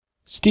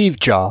Steve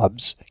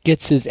Jobs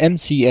gets his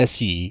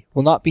MCSE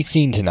will not be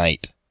seen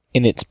tonight.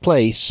 In its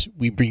place,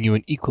 we bring you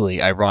an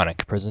equally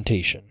ironic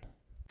presentation.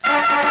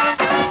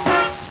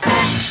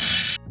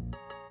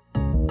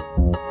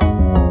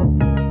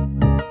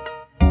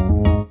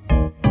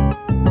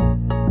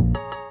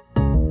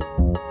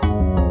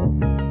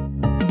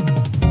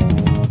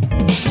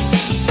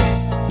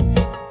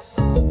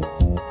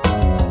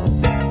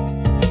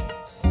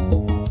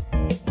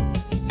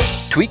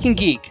 Tweak and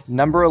Geek,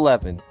 number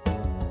 11.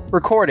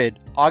 Recorded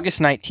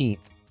August 19th,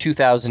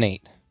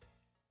 2008.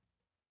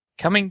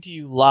 Coming to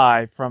you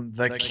live from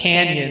the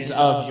canyons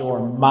of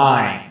your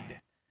mind.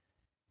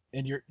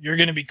 And you're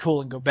going to be cool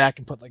and go back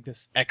and put like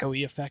this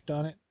echoey effect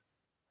on it?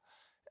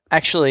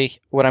 Actually,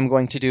 what I'm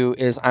going to do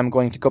is I'm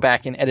going to go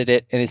back and edit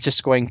it, and it's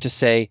just going to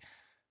say,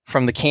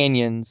 from the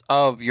canyons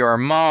of your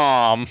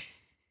mom.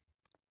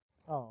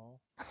 Oh.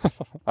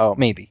 Oh,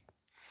 maybe.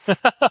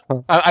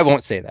 I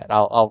won't say that.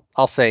 I'll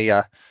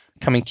say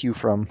coming to you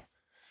from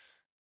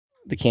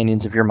the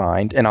canyons of your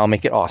mind, and I'll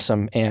make it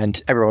awesome,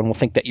 and everyone will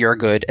think that you're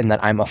good and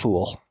that I'm a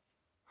fool.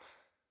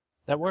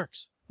 That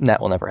works. And that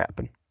will never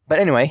happen. But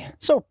anyway,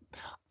 so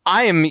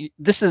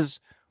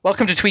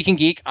welcome to Tweak and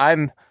Geek.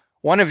 I'm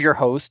one of your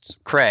hosts,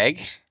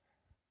 Craig.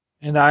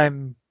 And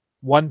I'm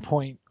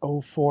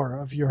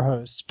 1.04 of your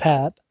hosts,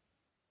 Pat.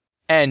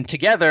 And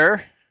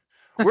together,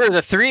 we're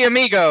the three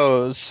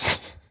amigos.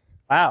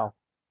 Wow.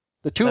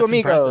 The two That's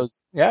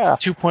amigos. impressive. Yeah.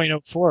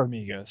 2.04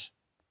 amigos.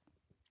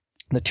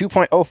 The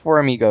 2.04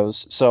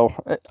 amigos. So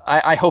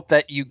I hope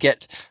that you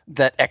get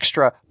that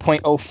extra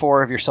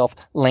 0.04 of yourself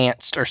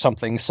lanced or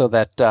something so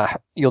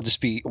that you'll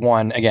just be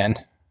one again.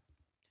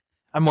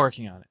 I'm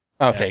working on it.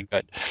 Okay,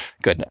 yeah.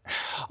 Good.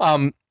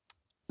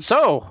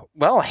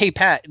 Well, hey,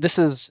 Pat, this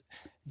is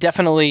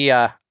definitely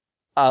a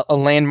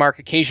landmark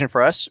occasion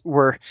for us.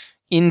 We're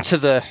into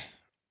the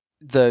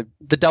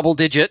double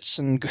digits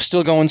and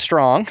still going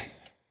strong.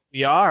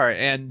 We are,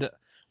 and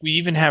we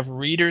even have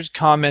readers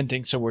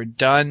commenting, so we're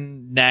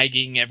done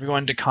nagging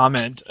everyone to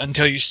comment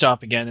until you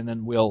stop again, and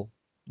then we'll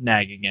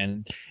nag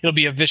again. It'll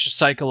be a vicious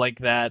cycle like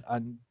that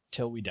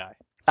until we die.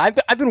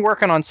 I've been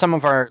working on some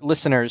of our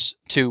listeners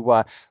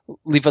to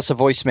leave us a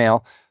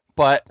voicemail,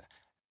 but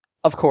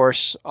of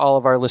course, all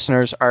of our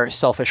listeners are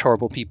selfish,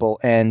 horrible people,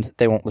 and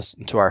they won't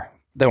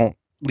they won't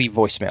leave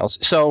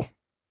voicemails. So,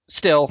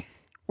 still,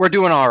 we're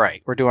doing all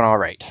right.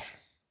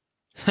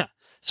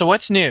 So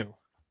what's new?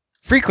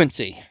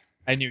 Frequency.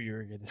 I knew you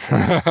were going to say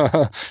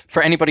that.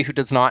 For anybody who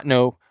does not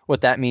know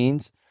what that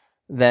means,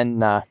 then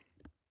then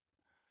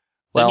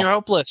you're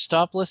hopeless.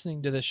 Stop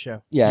listening to this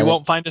show. Yeah, you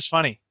won't find us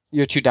funny.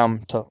 You're too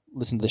dumb to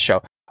listen to the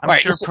show. I'm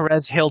sure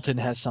Perez Hilton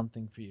has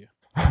something for you.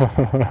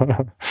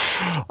 All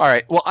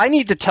right. Well, I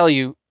need to tell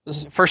you,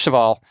 first of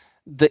all,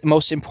 the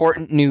most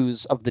important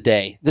news of the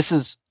day. This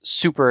is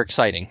super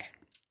exciting.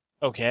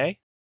 Okay.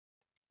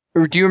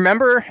 Do you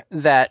remember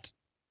that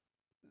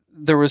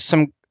there was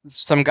some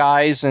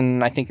guys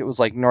in, I think it was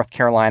like North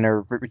Carolina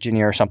or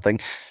Virginia or something,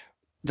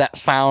 that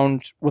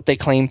found what they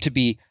claimed to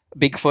be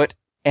Bigfoot,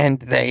 and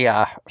they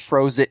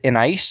froze it in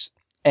ice,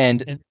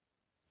 and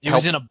it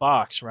was in a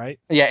box, right?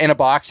 Yeah, in a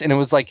box, and it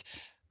was like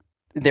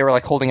they were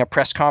like holding a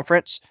press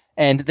conference,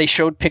 and they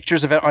showed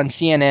pictures of it on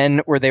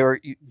CNN where they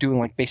were doing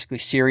like basically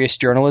serious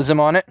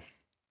journalism on it.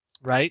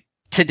 Right.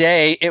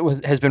 Today,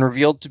 has been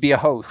revealed to be a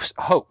hoax.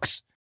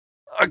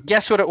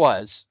 Guess what it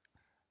was?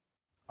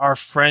 Our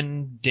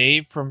friend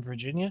Dave from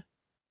Virginia?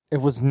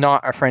 It was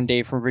not our friend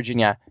Dave from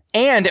Virginia.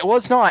 And it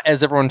was not,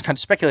 as everyone kind of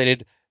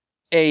speculated,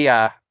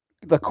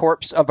 the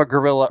corpse of a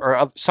gorilla or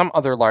of some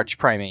other large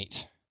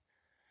primate.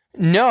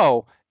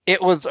 No,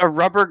 it was a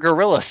rubber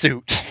gorilla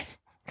suit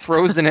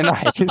frozen in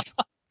ice.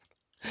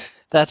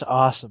 That's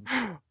awesome.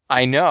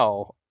 I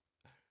know.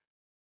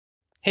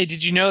 Hey,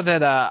 did you know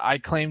that I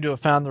claim to have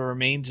found the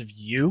remains of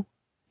you?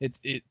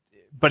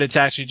 But it's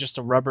actually just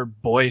a rubber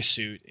boy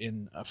suit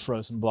in a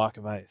frozen block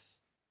of ice.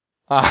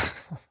 I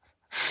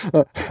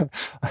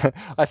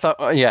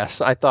thought, yes,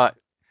 I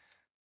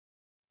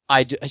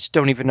just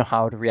don't even know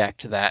how to react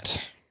to that.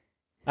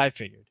 I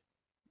figured.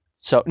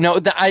 So,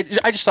 no, I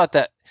just thought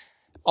that,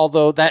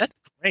 although that's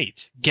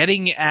great.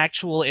 Getting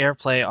actual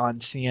airplay on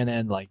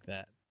CNN like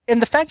that.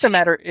 And the fact of the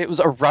matter, it was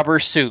a rubber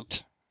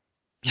suit.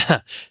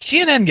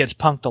 CNN gets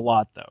punked a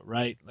lot, though,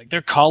 right? Like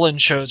their call-in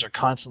shows are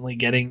constantly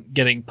getting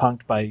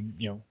punked by,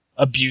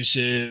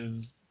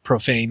 abusive,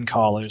 profane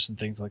callers and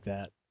things like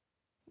that.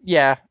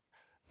 Yeah.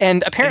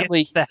 And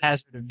apparently it's the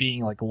hazard of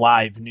being like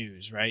live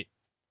news, right?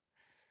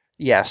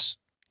 Yes.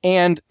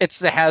 And it's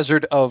the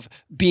hazard of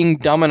being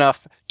dumb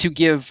enough to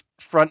give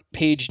front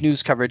page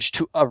news coverage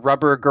to a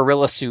rubber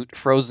gorilla suit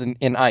frozen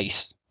in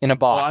ice in a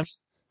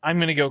box. Well, I'm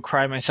going to go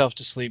cry myself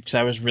to sleep because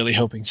I was really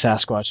hoping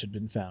Sasquatch had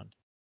been found.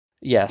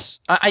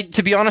 Yes. I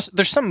to be honest,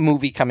 there's some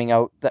movie coming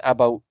out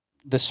about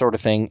this sort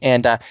of thing.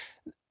 And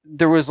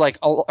there was like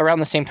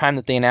around the same time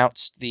that they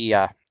announced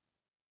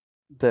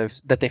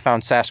that they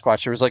found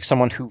Sasquatch, there was like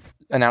someone who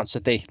announced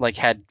that they like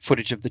had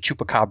footage of the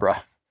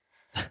chupacabra.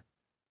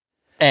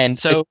 And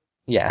so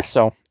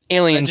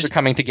aliens are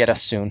coming to get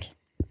us soon.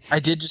 I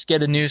did just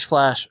get a news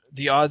flash.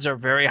 The odds are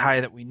very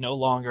high that we no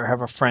longer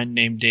have a friend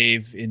named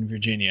Dave in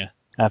Virginia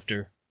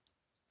after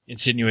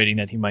insinuating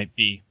that he might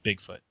be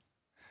Bigfoot.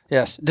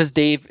 Yes. Does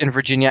Dave in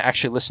Virginia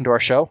actually listen to our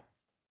show?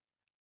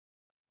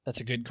 That's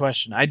a good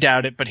question. I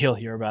doubt it, but he'll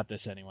hear about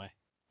this anyway.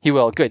 He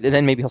will. Good. And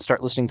then maybe he'll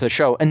start listening to the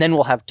show, and then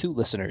we'll have 2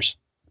 listeners.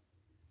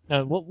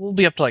 No, we'll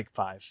be up to like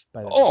 5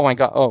 by then. Oh my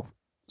god. Oh,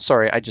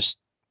 sorry. I just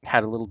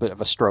had a little bit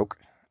of a stroke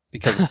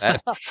because of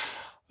that.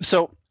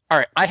 So, all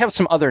right. I have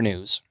some other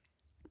news.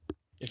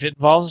 If it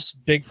involves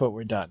Bigfoot,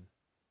 we're done.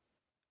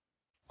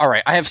 All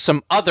right. I have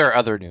some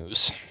other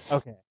news.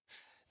 Okay.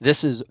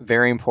 This is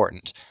very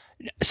important.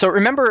 So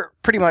remember,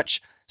 pretty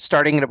much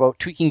starting at about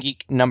Tweaking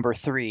Geek number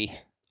 3,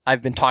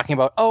 I've been talking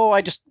about,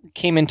 I just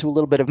came into a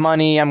little bit of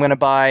money. I'm going to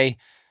buy,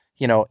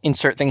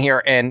 insert thing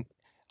here. And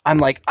I'm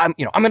like, I'm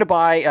going to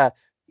buy, a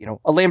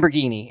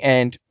Lamborghini.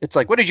 And it's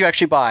like, what did you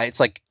actually buy?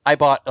 It's like, I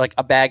bought like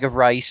a bag of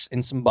rice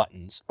and some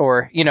buttons,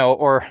 I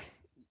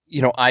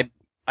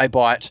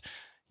bought,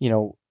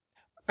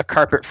 a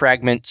carpet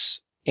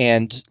fragments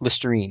and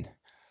Listerine.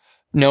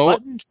 No.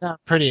 Buttons sound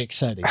pretty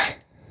exciting.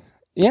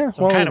 Yeah.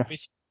 So I'm kind of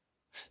with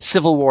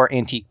Civil War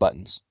antique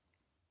buttons.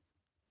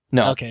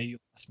 No. Okay, you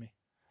lost me.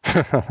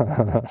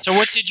 So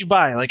what did you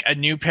buy? Like a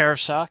new pair of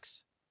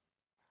socks?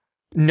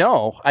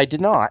 No, I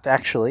did not,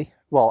 actually.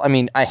 Well, I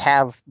mean, I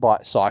have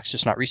bought socks,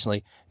 just not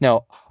recently.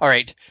 No. All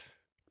right.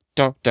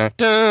 Dun, dun,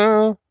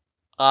 dun.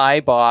 I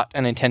bought a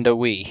Nintendo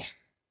Wii.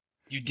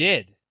 You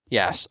did?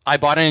 Yes. I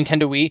bought a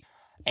Nintendo Wii,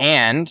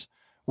 and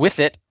with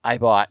it, I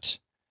bought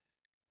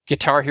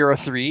Guitar Hero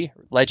 3,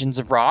 Legends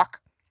of Rock,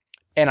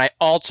 and I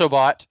also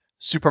bought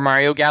Super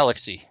Mario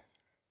Galaxy.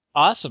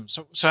 Awesome.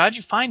 So how'd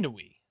you find a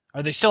Wii?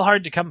 Are they still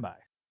hard to come by?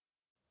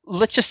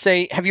 Let's just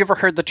say, have you ever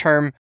heard the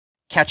term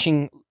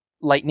catching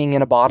lightning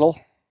in a bottle?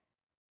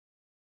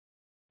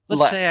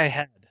 Let's say I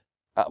had.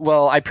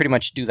 Well, I pretty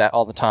much do that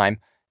all the time,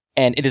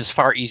 and it is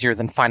far easier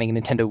than finding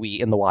a Nintendo Wii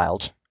in the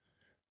wild.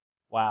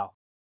 Wow.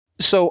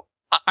 So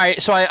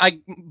I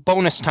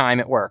bonus time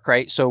at work,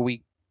 right? So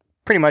we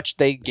pretty much,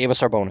 they gave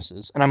us our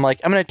bonuses, and I'm like,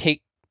 I'm going to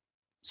take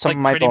some of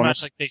my pretty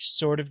bonus. much like they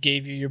sort of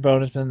gave you your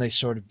bonus, but then they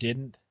sort of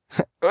didn't.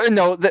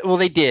 No,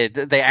 they did.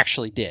 They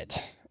actually did.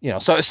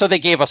 So they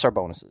gave us our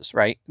bonuses,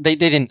 right? They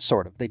didn't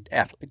sort of. They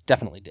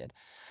definitely did.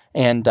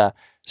 And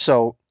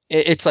so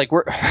it's like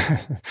we're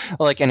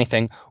like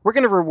anything. We're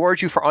going to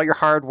reward you for all your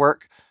hard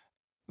work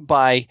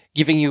by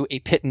giving you a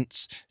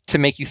pittance to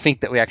make you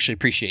think that we actually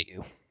appreciate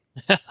you.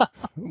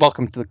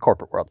 Welcome to the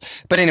corporate world.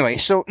 But anyway,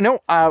 so no,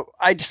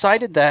 I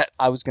decided that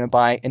I was going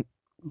to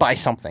buy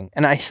something,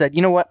 and I said,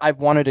 you know what? I've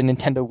wanted a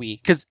Nintendo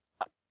Wii because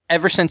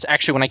ever since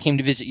actually when I came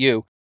to visit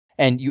you,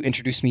 and you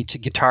introduced me to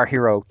Guitar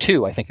Hero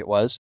 2, I think it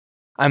was,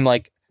 I'm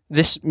like,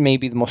 this may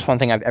be the most fun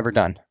thing I've ever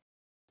done.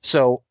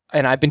 So,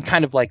 and I've been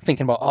kind of like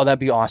thinking about, that'd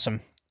be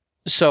awesome.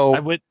 So I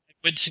would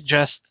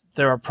suggest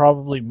there are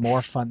probably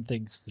more fun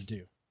things to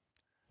do.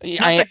 Not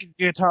that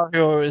Guitar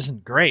Hero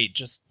isn't great,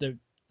 just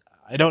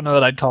I don't know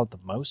that I'd call it the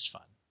most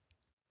fun.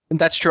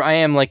 That's true. I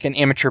am like an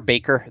amateur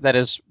baker. That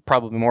is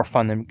probably more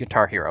fun than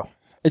Guitar Hero.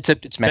 It's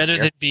messier. Better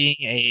than being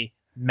a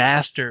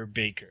master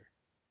baker.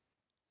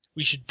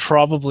 We should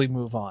probably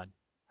move on.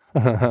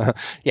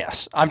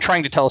 Yes, I'm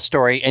trying to tell a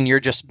story, and you're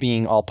just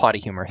being all potty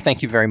humor.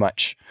 Thank you very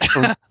much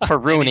for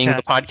ruining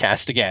the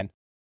podcast again.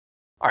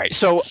 All right,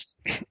 so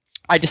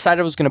I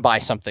decided I was going to buy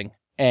something,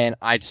 and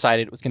I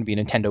decided it was going to be a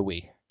Nintendo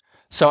Wii.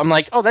 So I'm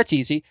like, that's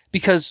easy,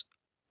 because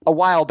a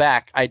while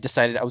back, I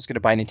decided I was going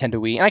to buy a Nintendo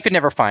Wii, and I could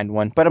never find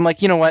one. But I'm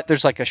like, you know what?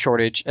 There's like a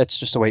shortage. That's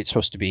just the way it's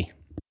supposed to be.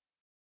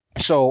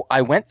 So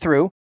I went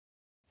through,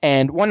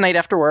 and one night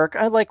after work,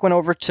 I went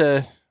over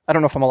to, I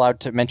don't know if I'm allowed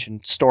to mention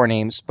store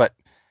names, but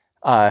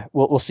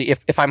we'll see.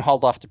 If I'm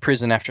hauled off to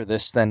prison after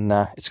this, then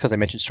it's because I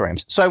mentioned store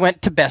names. So I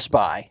went to Best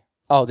Buy.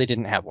 Oh, they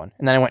didn't have one.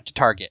 And then I went to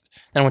Target.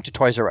 Then I went to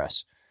Toys R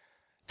Us.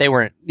 They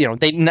weren't,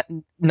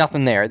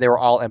 nothing there. They were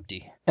all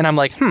empty. And I'm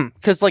like,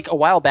 because a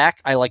while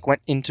back, I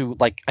went into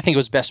I think it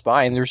was Best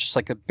Buy, and there was just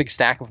a big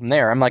stack of them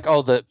there. I'm like,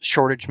 the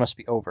shortage must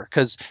be over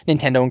because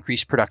Nintendo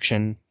increased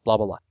production, blah,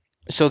 blah, blah.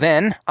 So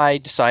then I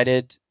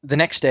decided the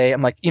next day,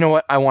 I'm like, you know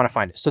what? I want to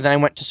find it. So then I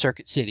went to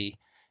Circuit City,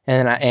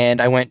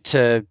 and I went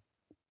to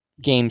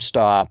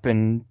GameStop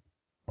and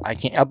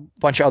a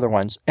bunch of other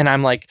ones. And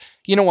I'm like,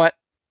 you know what?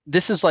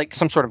 This is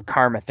some sort of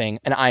karma thing,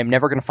 and I'm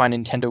never going to find a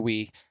Nintendo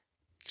Wii.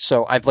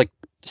 So I've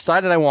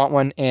decided I want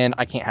one, and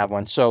I can't have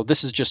one. So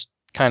this is just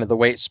kind of the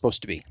way it's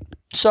supposed to be.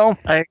 So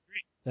I agree.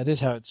 That is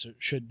how it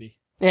should be.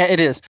 Yeah, it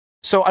is.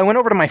 So I went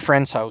over to my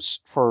friend's house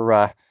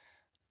for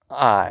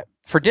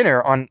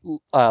dinner on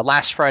not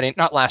last Friday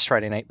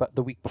night, but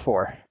the week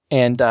before.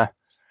 And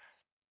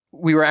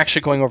we were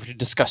actually going over to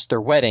discuss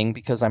their wedding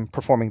because I'm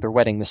performing their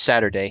wedding this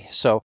Saturday.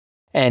 So,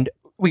 and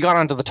we got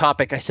onto the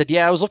topic. I said,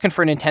 I was looking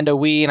for a Nintendo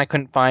Wii and I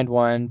couldn't find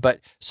one. But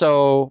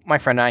so my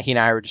friend he and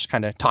I were just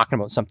kind of talking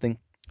about something.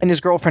 And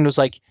his girlfriend was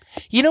like,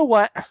 you know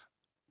what,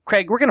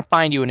 Craig, we're going to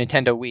find you a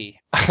Nintendo Wii.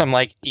 I'm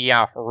like,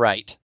 yeah,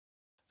 right.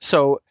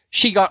 So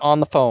she got on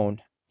the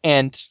phone,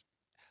 and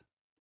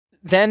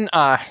then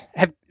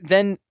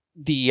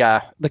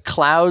the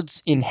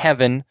clouds in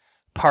heaven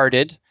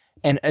parted,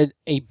 and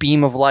a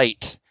beam of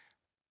light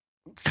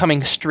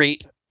coming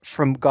straight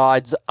from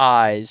God's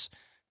eyes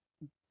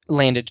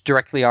landed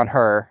directly on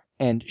her,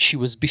 and she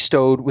was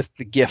bestowed with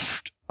the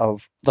gift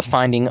of the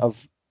finding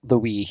of the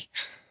Wii.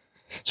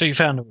 So you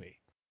found a Wii.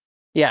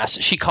 Yes,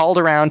 she called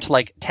around to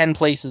like 10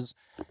 places,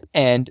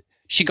 and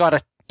she got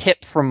a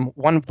tip from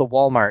one of the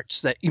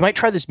Walmarts that you might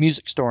try this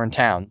music store in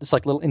town, this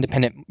like little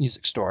independent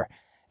music store.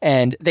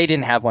 And they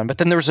didn't have one, but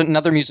then there was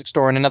another music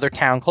store in another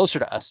town closer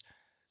to us.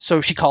 So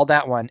she called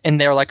that one,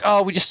 and they're like,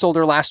 oh, we just sold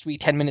her last Wii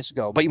 10 minutes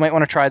ago, but you might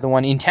want to try the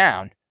one in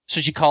town.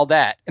 So she called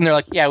that, and they're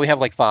like, yeah, we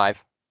have like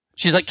 5.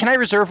 She's like, can I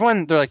reserve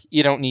one? They're like,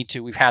 you don't need to.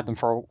 We've had them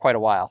for quite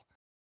a while.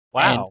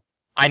 Wow. And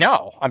I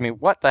know. I mean,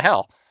 what the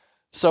hell?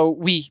 So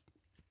we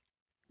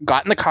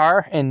got in the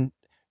car and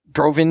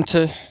drove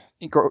into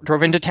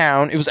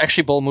town. It was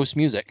actually Bull Moose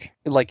Music,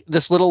 like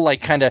this little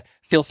like kind of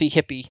filthy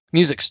hippie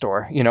music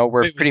store, where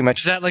Wait, pretty much.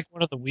 Is that like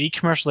one of the Wii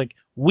commercials? Like,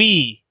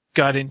 we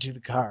got into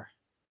the car.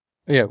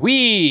 Yeah,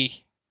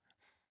 we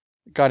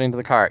got into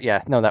the car.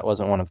 Yeah, no, that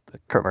wasn't one of the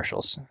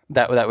commercials.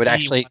 That would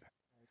actually.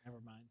 Never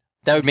mind.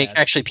 That would make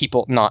actually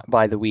people not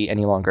buy the Wii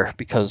any longer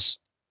because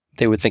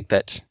they would think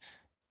that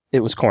it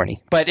was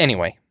corny. But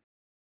anyway,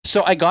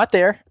 so I got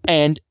there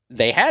and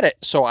they had it.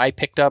 So I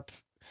picked up.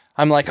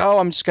 I'm like, oh,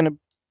 I'm just gonna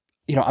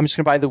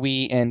buy the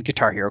Wii and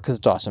Guitar Hero because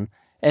it's awesome.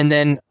 And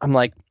then I'm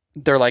like,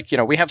 they're like,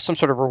 we have some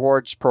sort of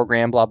rewards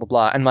program, blah blah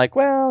blah. I'm like,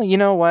 well, you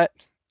know what?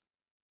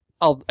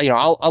 I'll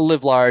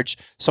live large.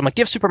 So I'm like,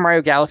 give Super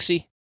Mario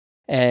Galaxy,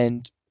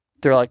 and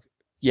they're like,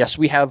 yes,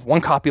 we have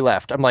 1 copy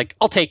left. I'm like,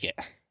 I'll take it.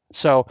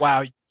 So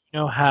wow, you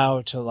know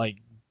how to like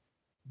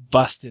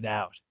bust it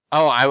out.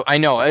 Oh, I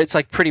know. It's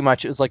like pretty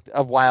much, it was like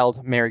a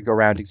wild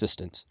merry-go-round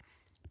existence.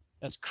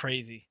 That's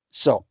crazy.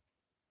 So,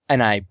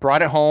 and I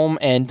brought it home,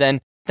 and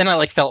then I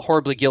like felt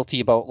horribly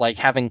guilty about like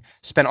having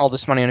spent all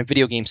this money on a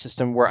video game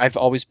system where I've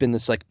always been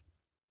this like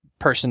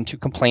person to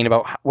complain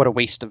about what a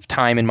waste of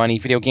time and money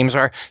video games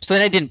are. So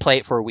then I didn't play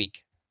it for a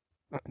week.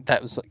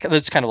 That's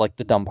kind of like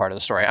the dumb part of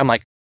the story. I'm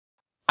like,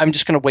 I'm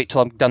just going to wait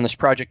till I'm done this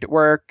project at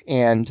work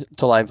and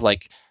till I've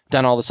like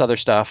done all this other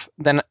stuff.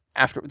 Then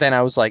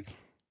I was like,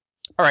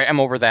 all right,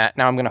 I'm over that.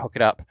 Now I'm going to hook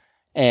it up.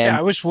 And yeah,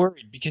 I was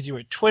worried because you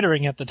were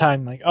twittering at the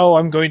time, like, "Oh,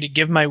 I'm going to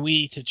give my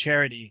Wii to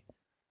charity."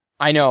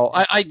 I know.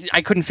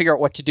 I couldn't figure out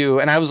what to do,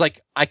 and I was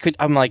like, I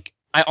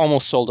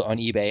almost sold it on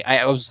eBay.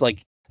 I was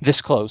like this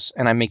close,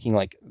 and I'm making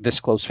like this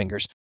close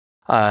fingers.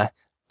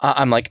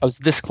 I'm like, I was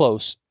this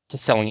close to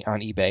selling it on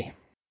eBay,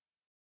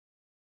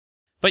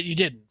 but you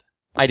didn't.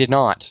 I did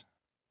not,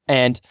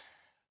 and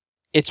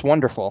it's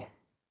wonderful.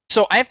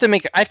 So I have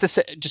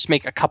to just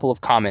make a couple of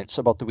comments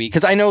about the Wii,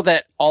 because I know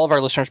that all of our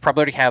listeners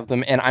probably already have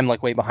them, and I'm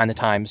like way behind the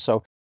times.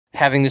 So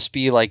having this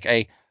be like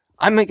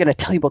I'm going to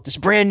tell you about this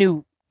brand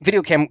new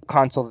video game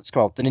console that's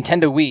called the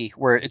Nintendo Wii,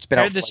 where it's been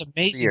out for this like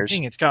amazing 3 years.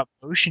 thing. It's got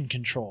motion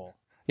control.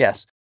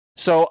 Yes.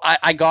 So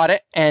I got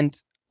it,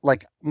 and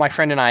like my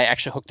friend and I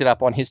actually hooked it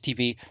up on his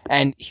TV,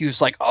 and he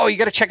was like, "Oh, you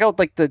got to check out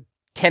like the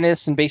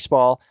tennis and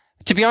baseball."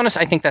 To be honest,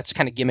 I think that's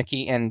kind of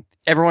gimmicky, and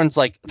everyone's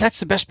like, "That's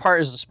the best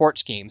part is the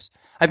sports games."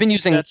 I've been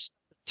using that's the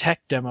tech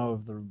demo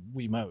of the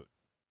Wiimote.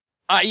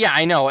 Yeah,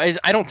 I know.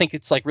 I don't think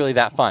it's like really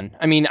that fun.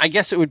 I mean, I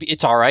guess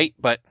it's all right,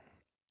 but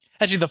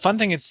actually, the fun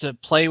thing is to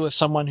play with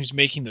someone who's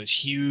making those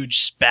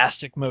huge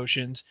spastic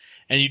motions,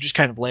 and you just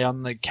kind of lay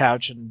on the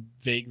couch and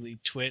vaguely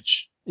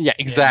twitch. Yeah,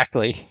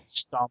 exactly.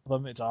 Stomp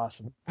them. It's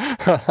awesome.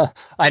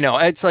 I know.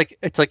 It's like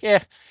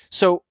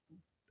So,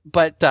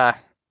 but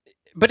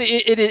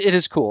it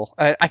is cool.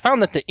 I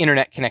found that the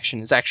internet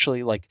connection is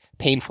actually like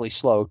painfully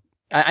slow.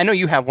 I know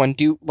you have one.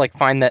 Do you like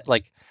find that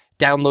like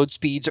download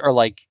speeds are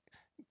like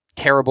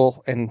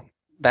terrible and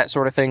that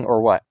sort of thing,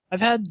 or what? I've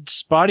had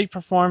spotty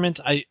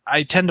performance.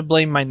 I tend to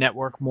blame my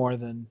network more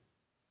than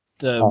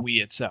the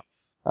Wii itself.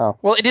 Oh,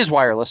 well, it is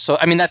wireless, so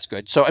I mean that's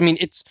good. So I mean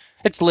it's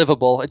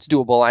livable, it's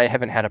doable. I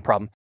haven't had a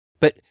problem.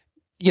 But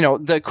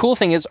the cool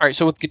thing is, all right.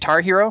 So with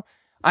Guitar Hero,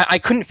 I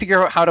couldn't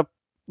figure out how to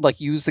like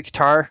use the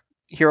Guitar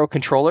Hero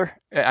controller.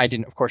 I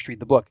didn't, of course, read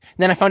the book. And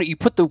then I found out you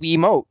put the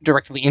Wiimote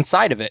directly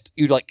inside of it.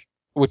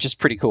 Which is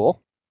pretty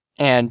cool.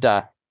 And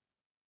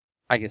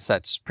I guess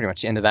that's pretty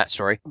much the end of that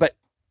story. But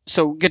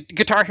so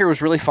Guitar Hero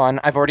was really fun.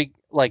 I've already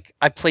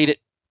I played it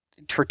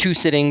for 2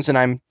 sittings, and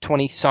I'm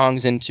 20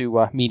 songs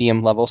into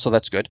medium level, so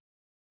that's good.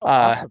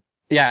 Awesome.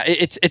 Yeah,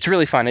 it's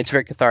really fun. It's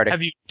very cathartic.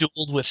 Have you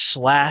dueled with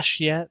Slash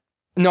yet?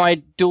 No, I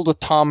dueled with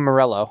Tom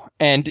Morello,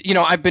 and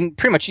I've been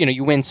pretty much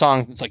you win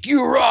songs. It's like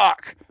you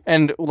rock,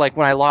 and like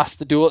when I lost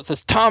the duel, it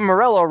says Tom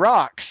Morello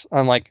rocks.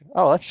 I'm like,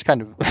 oh, that's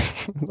kind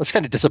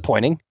of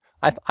disappointing.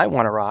 I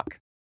want to rock,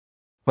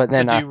 but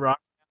then so do you rock?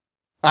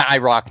 I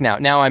rock now.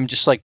 Now I'm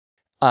just like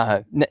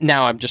up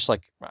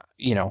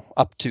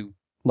to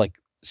like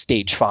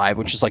stage 5,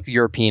 which is like the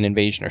European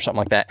invasion or something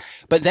like that.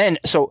 But then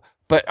all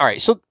right,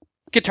 so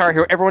Guitar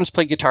Hero, everyone's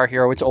played Guitar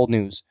Hero, it's old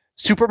news.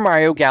 Super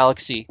Mario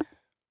Galaxy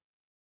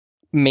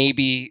may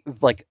be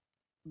like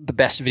the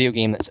best video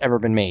game that's ever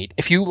been made.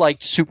 If you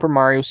liked Super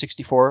Mario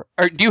 64,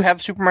 or do you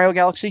have Super Mario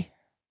Galaxy?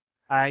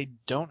 I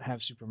don't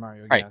have Super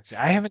Mario Right. Galaxy.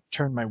 I haven't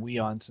turned my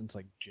Wii on since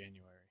like January.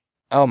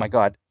 Oh my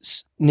God,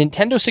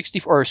 Nintendo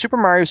 64 or Super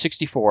Mario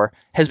 64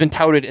 has been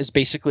touted as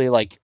basically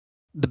like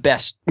the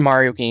best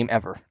Mario game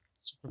ever.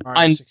 Super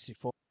Mario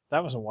 64.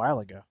 That was a while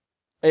ago.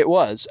 It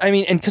was. I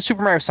mean, and because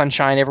Super Mario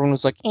Sunshine, everyone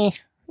was like,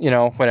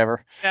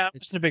 whatever. Yeah, I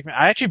wasn't a big fan.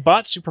 I actually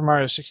bought Super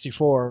Mario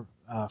 64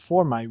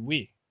 for my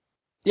Wii.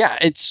 Yeah,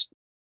 it's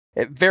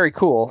very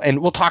cool, and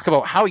we'll talk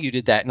about how you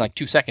did that in like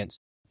 2 seconds.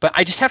 But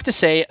I just have to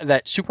say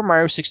that Super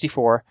Mario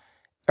 64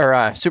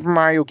 or Super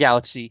Mario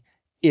Galaxy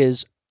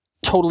is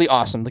totally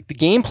awesome. Like the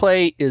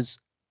gameplay is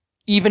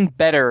even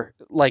better,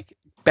 like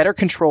better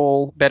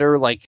control, better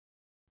like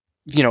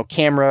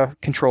camera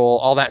control,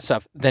 all that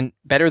stuff,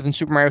 better than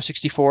Super Mario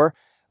 64.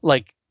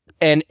 Like,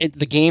 and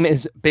the game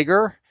is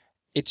bigger,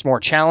 it's more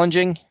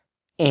challenging,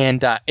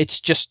 and it's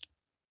just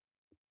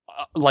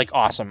like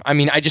awesome. I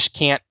mean, I just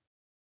can't,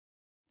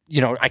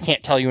 I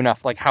can't tell you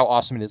enough like how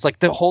awesome it is. Like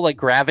the whole like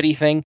gravity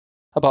thing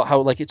about how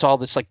like it's all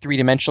this like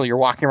 3-dimensional. You're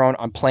walking around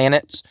on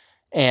planets,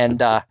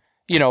 and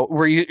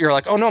where you're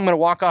like, oh no, I'm going to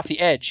walk off the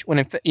edge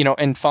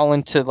and fall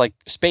into like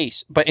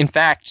space, but in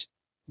fact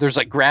there's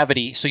like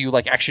gravity, so you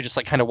like actually just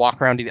like kind of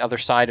walk around to the other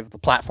side of the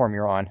platform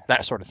you're on,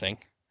 that sort of thing.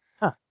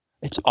 Huh.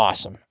 It's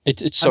awesome.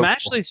 It's so I'm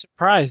actually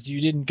surprised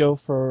you didn't go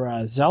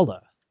for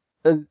Zelda.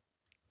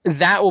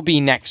 That will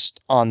be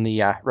next on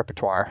the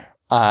repertoire.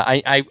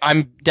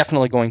 I'm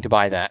definitely going to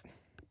buy that.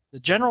 The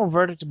general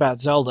verdict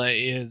about Zelda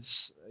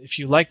is if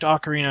you liked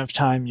Ocarina of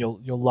Time,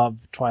 you'll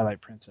love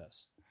Twilight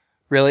Princess.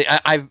 Really,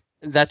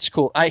 that's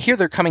cool. I hear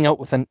they're coming out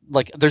with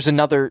there's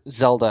another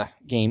Zelda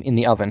game in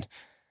the oven,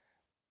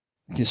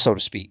 so to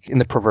speak, in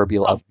the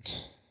proverbial oven.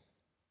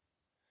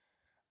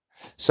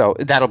 So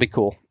that'll be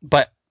cool.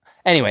 But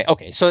anyway,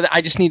 okay. So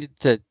I just needed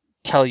to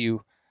tell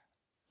you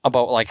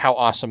about like how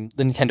awesome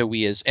the Nintendo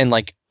Wii is, and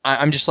like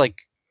I'm just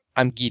like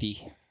I'm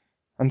giddy.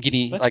 I'm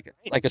giddy. That's like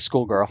great. Like a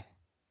schoolgirl.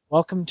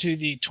 Welcome to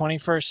the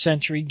 21st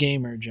century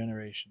gamer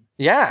generation.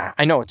 Yeah,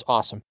 I know, it's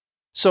awesome.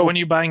 So when are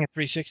you buying a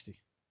 360?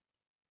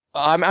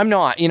 I'm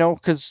not,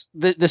 because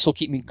this will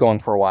keep me going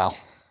for a while.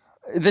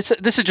 This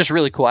is just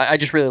really cool. I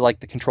just really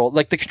like the control.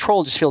 Like the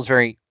control just feels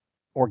very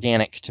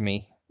organic to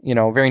me.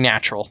 Very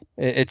natural.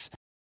 It's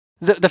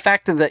the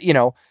fact that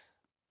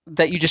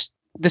that you just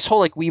this whole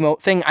like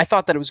Wiimote thing. I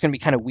thought that it was going to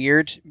be kind of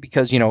weird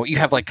because you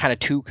have like kind of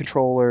two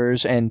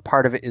controllers, and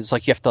part of it is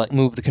like you have to like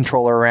move the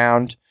controller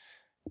around.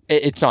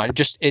 It's not.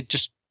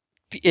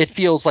 It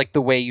feels like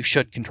the way you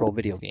should control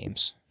video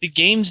games. The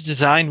games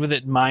designed with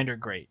it in mind are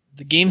great.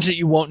 The games that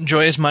you won't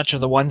enjoy as much are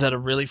the ones that are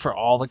really for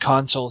all the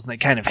consoles and they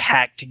kind of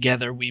hack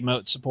together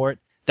Wiimote support.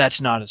 That's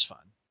not as fun.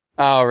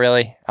 Oh,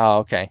 really? Oh,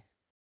 okay.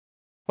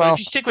 Well, but if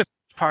you stick with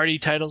party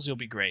titles, you'll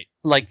be great.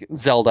 Like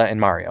Zelda and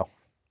Mario.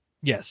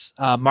 Yes.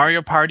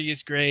 Mario Party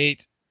is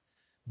great.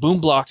 Boom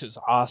Blocks is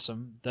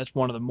awesome. That's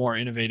one of the more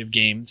innovative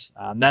games.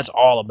 That's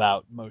all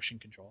about motion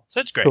control. So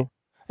it's great. Cool.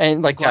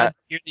 And like, glad to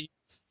hear that you've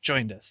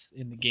joined us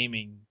in the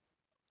gaming.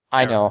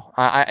 I know.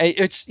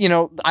 It's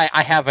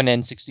I have an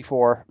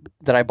N64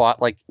 that I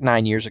bought like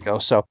 9 years ago.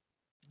 So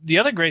the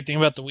other great thing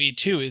about the Wii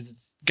too is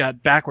it's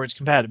got backwards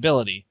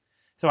compatibility.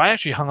 So I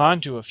actually hung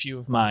on to a few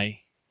of my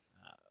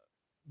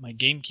my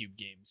GameCube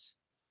games.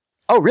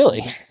 Oh,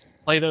 really?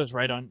 Play those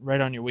right on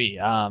your Wii.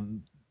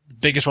 The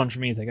biggest one for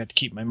me is I got to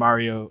keep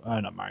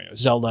my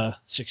Zelda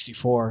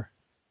 64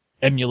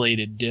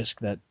 emulated disc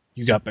that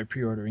you got by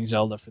pre-ordering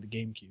Zelda for the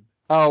GameCube.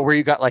 Oh, where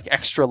you got like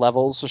extra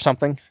levels or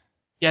something?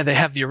 Yeah, they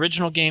have the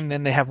original game,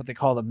 then they have what they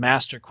call the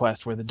Master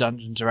Quest, where the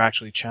dungeons are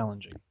actually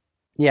challenging.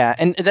 Yeah,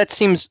 and that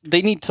seems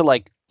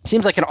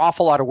like an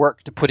awful lot of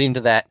work to put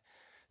into that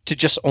to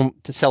just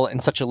to sell it in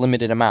such a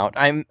limited amount.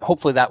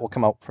 Hopefully that will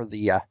come out for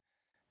the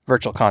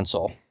Virtual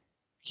Console.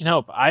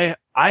 I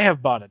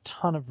have bought a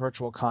ton of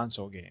Virtual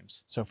Console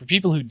games. So for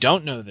people who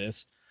don't know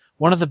this,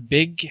 one of the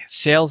big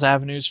sales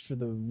avenues for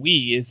the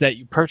Wii is that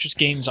you purchase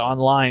games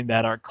online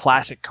that are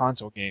classic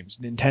console games.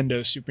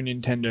 Nintendo, Super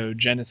Nintendo,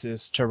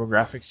 Genesis,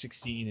 TurboGrafx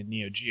 16, and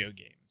Neo Geo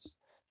games.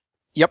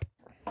 Yep.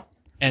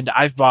 And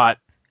I've bought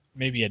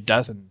maybe a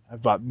dozen.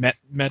 I've bought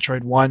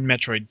Metroid 1,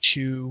 Metroid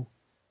 2,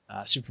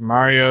 Super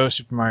Mario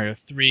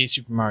 3,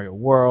 Super Mario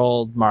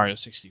World, Mario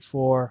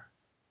 64,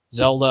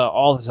 Zelda,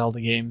 all the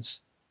Zelda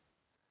games.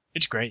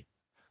 It's great.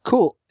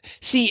 Cool.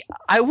 See,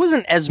 I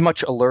wasn't as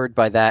much allured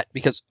by that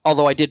because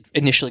although I did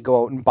initially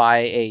go out and buy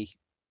a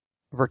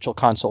Virtual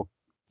Console,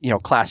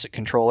 classic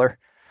controller,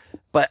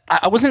 but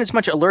I wasn't as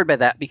much allured by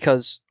that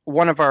because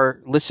one of our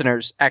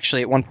listeners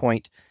actually at one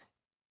point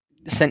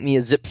sent me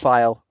a zip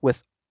file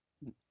with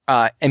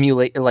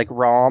emulate like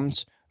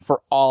ROMs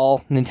for all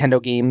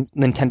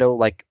Nintendo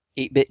like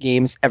 8-bit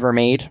games ever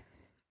made.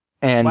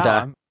 And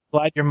wow, I'm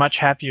glad you're much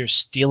happier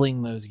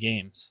stealing those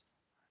games.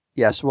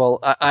 Yes, well,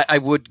 I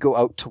would go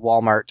out to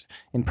Walmart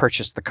and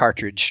purchase the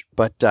cartridge,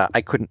 but I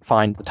couldn't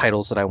find the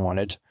titles that I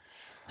wanted.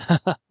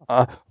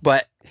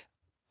 But,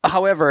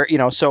 however,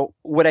 so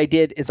what I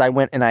did is I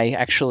went and I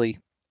actually,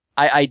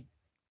 but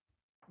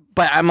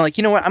I'm like,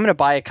 you know what, I'm going to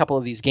buy a couple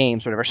of these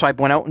games, whatever. So I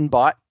went out and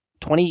bought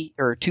 20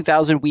 or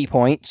 2,000 Wii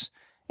points,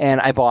 and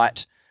I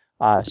bought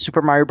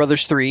Super Mario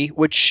Brothers 3,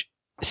 which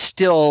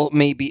still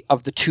maybe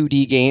of the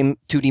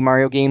 2D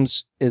Mario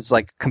games is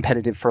like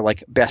competitive for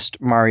like best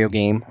Mario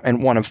game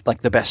and one of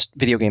like the best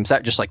video games.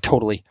 That just like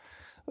totally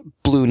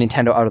blew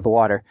Nintendo out of the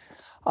water.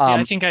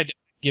 I think I'd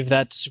give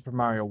that to Super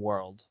Mario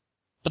World,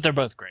 but they're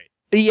both great.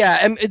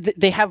 Yeah,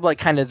 they have like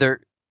kind of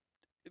their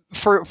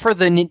for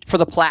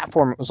the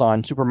platform it was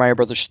on. Super Mario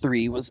Brothers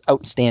 3 was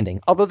outstanding.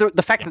 Although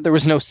the fact that there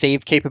was no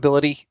save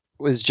capability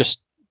was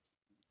just,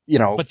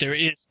 But there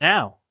is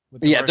now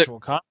with the virtual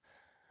console.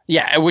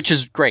 Yeah, which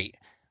is great.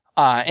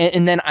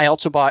 And then I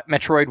also bought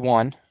Metroid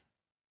 1,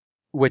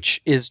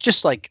 which is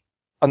just like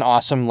an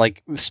awesome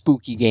like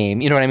spooky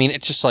game. You know what I mean?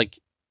 It's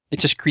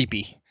just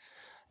creepy.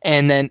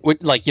 And then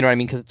like, you know what I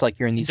mean? Because it's like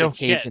you're in these like,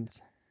 caves and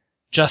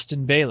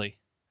Justin Bailey.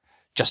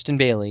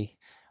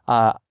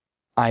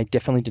 I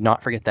definitely did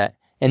not forget that.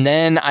 And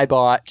then I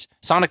bought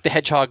Sonic the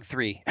Hedgehog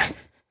 3.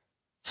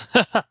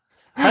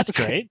 That's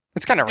great.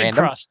 It's kind of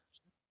random.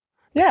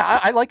 Yeah,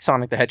 I like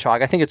Sonic the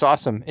Hedgehog. I think it's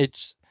awesome.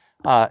 It's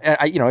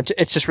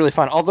it's just really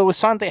fun. Although with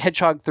Sonic the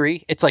Hedgehog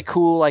 3, it's like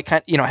cool, like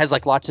has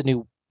like lots of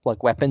new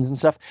like weapons and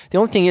stuff. The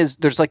only thing is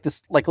there's like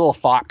this like little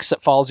fox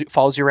that follows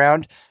you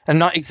around. I'm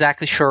not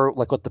exactly sure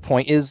like what the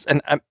point is,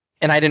 and I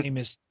didn't. His name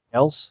is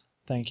Tails.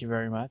 Thank you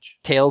very much.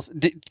 Tails,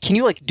 can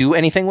you like do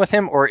anything with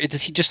him, or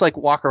does he just like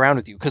walk around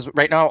with you? Because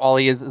right now all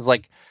he is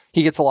like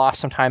he gets lost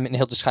sometime and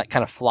he'll just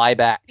kind of fly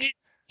back.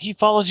 He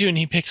follows you and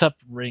he picks up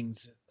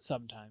rings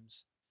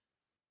sometimes.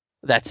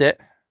 That's it?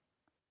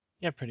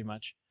 Yeah, pretty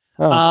much.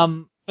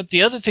 Oh. But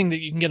the other thing that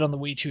you can get on the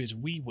Wii 2 is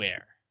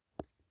WiiWare.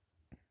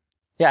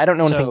 Yeah, I don't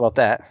know anything about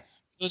that.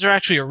 Those are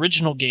actually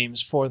original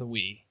games for the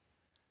Wii.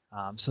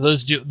 So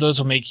those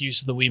will make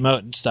use of the Wiimote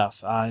and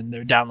stuff, and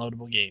they're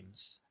downloadable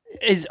games.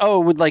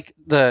 Would like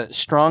the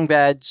Strong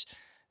Bad's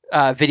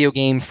video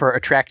game for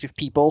attractive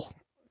people?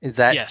 Is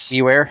that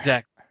WiiWare?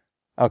 Exactly.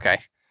 Okay.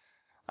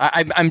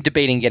 I'm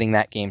debating getting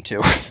that game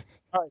too.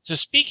 All right. So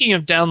speaking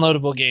of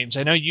downloadable games,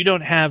 I know you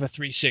don't have a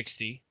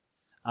 360,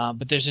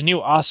 but there's a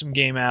new awesome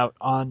game out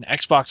on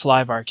Xbox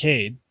Live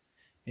Arcade.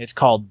 It's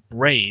called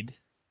Braid.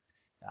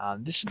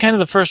 This is kind of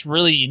the first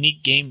really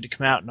unique game to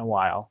come out in a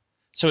while.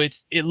 So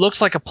it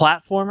looks like a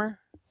platformer.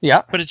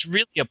 Yeah. But it's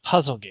really a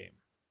puzzle game.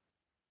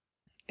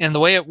 And the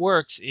way it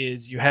works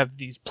is you have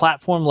these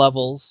platform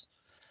levels,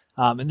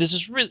 and this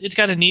is it's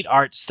got a neat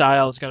art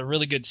style. It's got a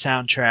really good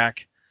soundtrack.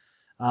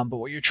 But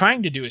what you're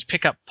trying to do is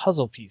pick up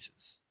puzzle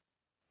pieces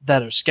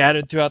that are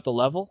scattered throughout the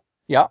level.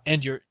 Yeah.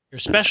 And your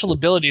special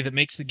ability that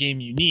makes the game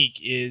unique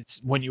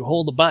is when you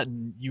hold a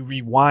button, you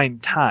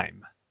rewind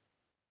time.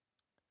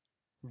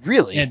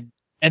 Really?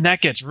 And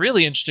that gets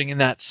really interesting in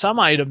that some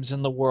items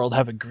in the world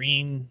have a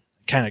green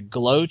kind of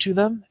glow to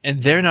them,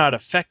 and they're not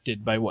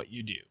affected by what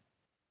you do.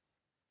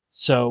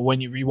 So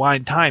when you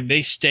rewind time,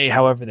 they stay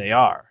however they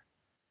are.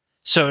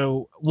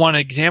 So one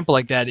example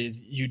like that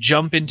is you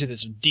jump into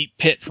this deep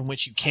pit from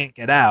which you can't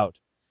get out,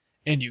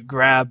 and you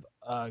grab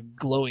a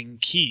glowing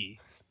key,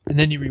 and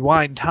then you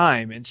rewind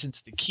time, and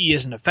since the key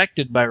isn't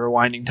affected by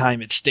rewinding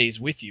time, it stays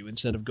with you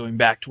instead of going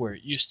back to where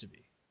it used to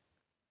be.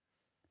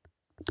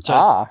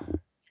 So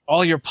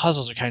all your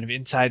puzzles are kind of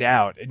inside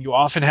out, and you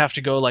often have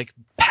to go like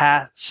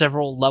past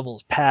several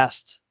levels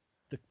past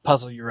the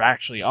puzzle you're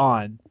actually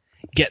on,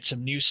 get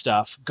some new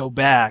stuff, go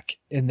back,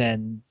 and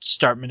then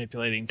start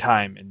manipulating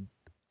time and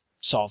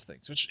solve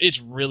things, which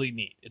it's really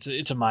neat.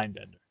 It's a mind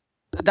bender.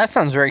 That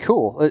sounds very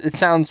cool. It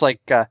sounds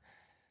like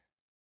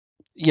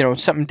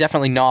something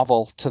definitely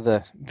novel to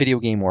the video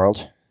game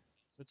world.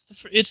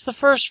 It's the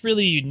first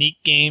really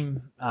unique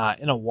game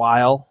in a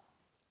while.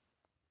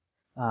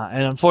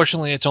 And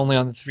unfortunately, it's only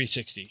on the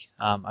 360.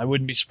 I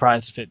wouldn't be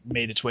surprised if it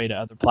made its way to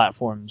other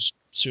platforms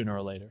sooner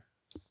or later.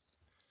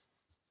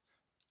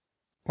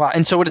 Wow,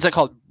 and so what is that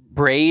called?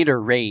 Braid or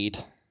raid?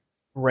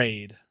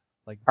 Braid,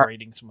 like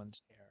braiding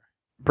someone's hair.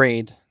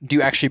 Braid. Do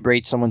you actually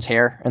braid someone's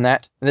hair in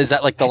that? And is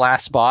that like the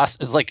last boss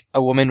is like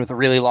a woman with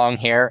really long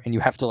hair, and you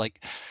have to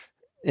like,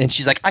 and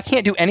she's like, I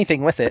can't do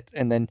anything with it,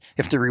 and then you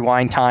have to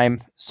rewind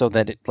time so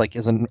that it like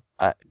is a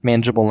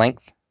manageable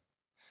length?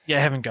 Yeah,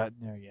 I haven't gotten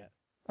there yet.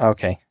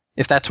 Okay.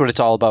 If that's what it's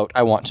all about,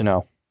 I want to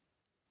know.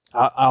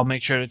 I'll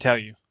make sure to tell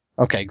you.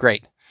 Okay,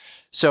 great.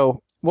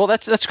 So, well,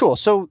 that's cool.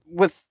 So,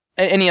 with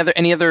any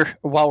other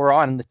while we're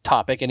on the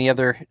topic, any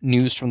other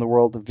news from the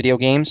world of video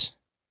games?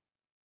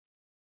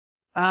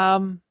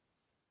 No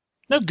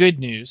good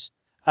news.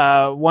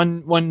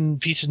 One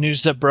piece of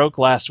news that broke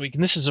last week,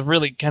 and this is a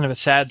really kind of a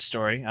sad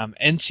story.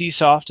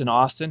 NCSoft in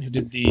Austin, who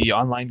did the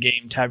online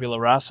game Tabula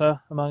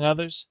Rasa, among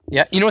others.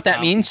 Yeah, you know what that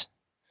means?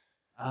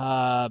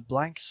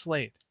 Blank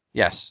slate.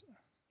 Yes.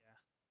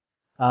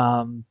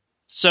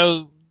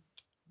 So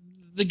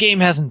the game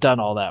hasn't done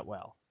all that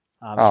well.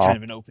 It's kind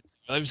of an open.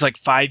 It was like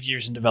 5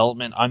 years in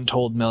development,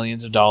 untold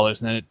millions of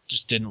dollars, and then it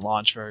just didn't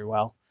launch very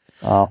well.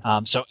 Oh.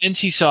 So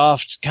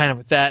NCSoft, kind of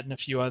with that and a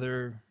few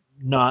other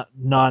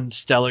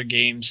non-stellar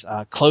games,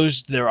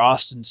 closed their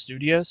Austin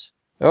studios.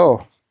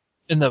 Oh.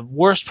 And the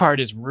worst part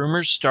is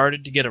rumors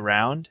started to get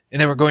around, and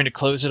they were going to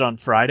close it on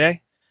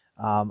Friday.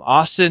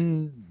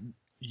 Austin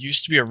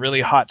used to be a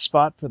really hot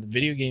spot for the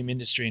video game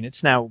industry, and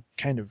it's now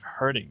kind of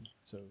hurting.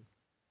 So,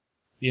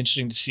 be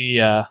interesting to see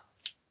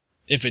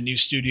if a new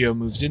studio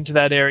moves into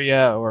that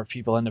area or if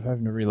people end up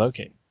having to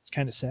relocate. It's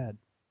kind of sad.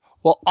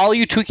 Well, all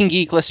you Tweaking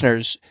Geek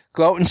listeners,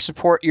 go out and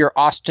support your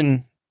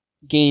Austin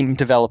game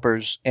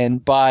developers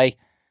and buy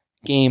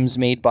games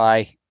made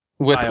by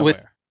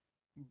with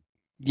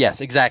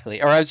yes,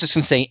 exactly. Or I was just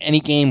going to say any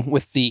game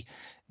with the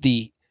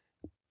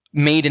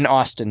Made in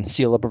Austin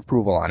seal of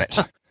approval on it.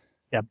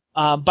 Yeah.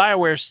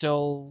 BioWare's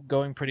still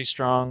going pretty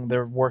strong.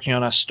 They're working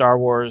on a Star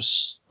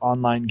Wars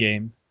online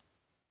game.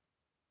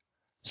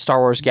 Star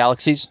Wars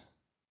Galaxies?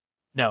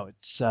 No,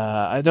 it's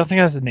I don't think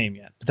it has a name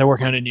yet, but they're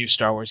working on a new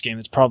Star Wars game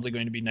that's probably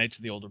going to be Knights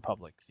of the Old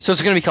Republic. So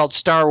it's going to be called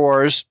Star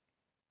Wars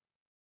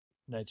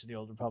Knights of the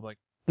Old Republic.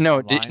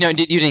 No, you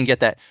didn't get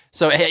that.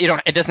 So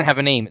it doesn't have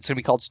a name. It's going to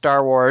be called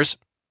Star Wars.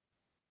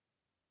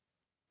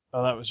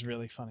 Oh, that was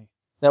really funny.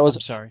 I'm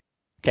sorry.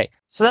 Okay.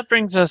 So that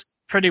brings us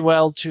pretty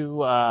well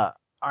to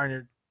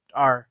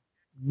our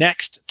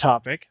next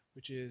topic,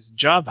 which is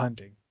job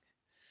hunting.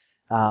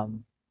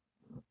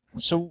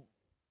 So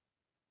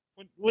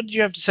what did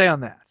you have to say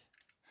on that?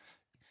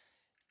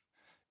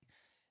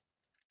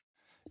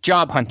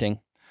 Job hunting.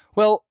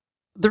 Well,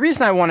 the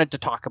reason I wanted to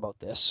talk about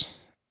this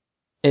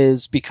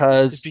is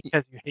because you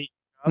hate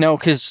jobs? No,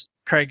 because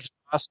Craig's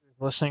boss is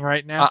listening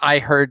right now. I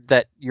heard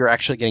that you're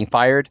actually getting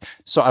fired,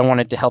 so I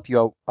wanted to help you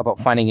out about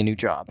finding a new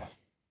job.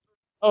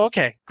 Oh,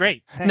 okay,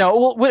 great. Thanks.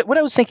 No, what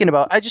I was thinking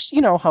about, I just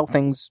how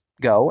things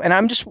go, and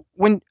I'm just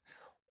and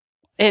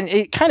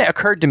it kind of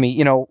occurred to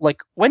me,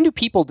 like when do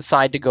people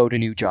decide to go to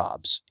new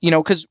jobs?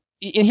 Because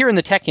here in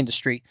the tech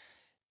industry,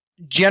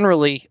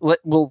 generally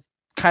we'll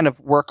kind of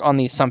work on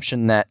the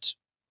assumption that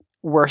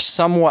we're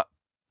somewhat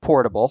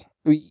portable.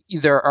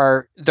 There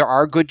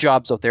are good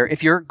jobs out there.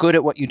 If you're good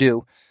at what you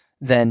do,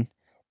 then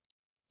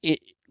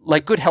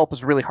good help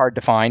is really hard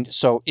to find.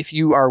 So if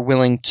you are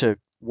willing to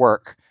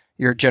work,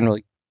 you're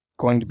generally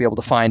going to be able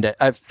to find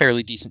a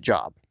fairly decent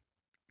job.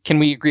 Can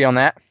we agree on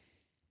that?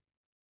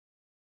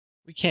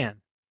 We can.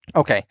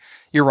 Okay,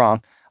 you're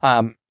wrong.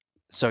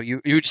 So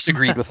you just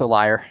agreed with a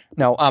liar.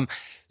 No.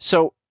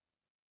 So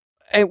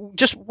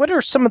just what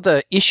are some of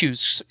the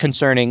issues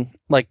concerning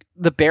like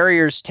the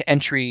barriers to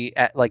entry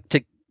at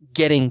to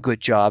getting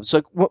good jobs?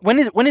 Like when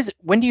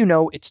do you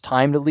know it's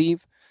time to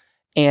leave,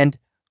 and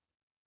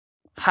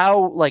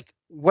how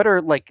what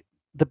are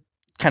the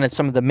kind of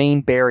some of the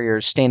main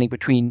barriers standing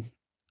between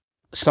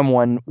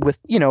someone with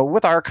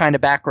with our kind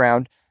of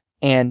background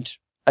and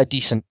a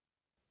decent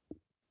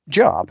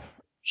job,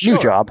 Sure. new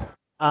job?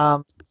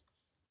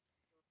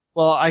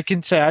 Well, I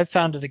can say I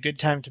found it a good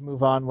time to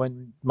move on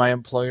when my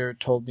employer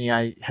told me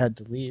I had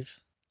to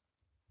leave.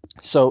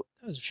 So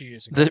that was a few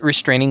years ago. The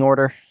restraining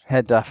order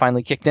had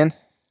finally kicked in?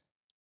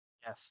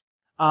 Yes.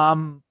 I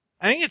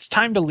think it's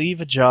time to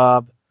leave a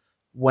job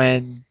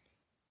when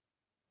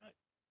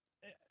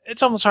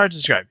it's almost hard to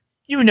describe.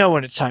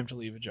 When it's time to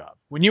leave a job.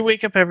 When you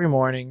wake up every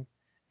morning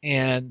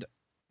and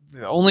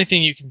the only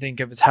thing you can think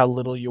of is how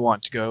little you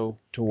want to go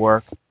to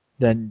work,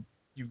 then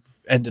you've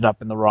ended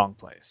up in the wrong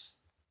place.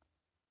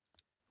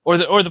 Or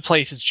the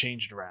place has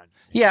changed around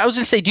you. Yeah, I was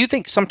going to say, do you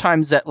think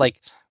sometimes that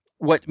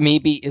what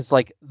maybe is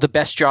the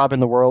best job in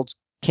the world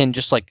can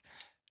just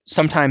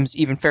sometimes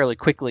even fairly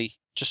quickly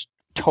just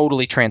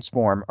totally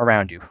transform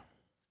around you?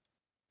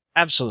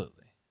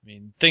 Absolutely. I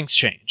mean, things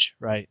change,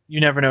 right? You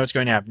never know what's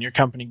going to happen. Your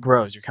company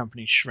grows, your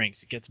company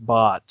shrinks, it gets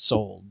bought,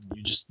 sold.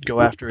 You just go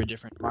after a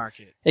different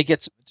market.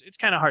 It's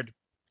kind of hard to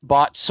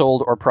bought,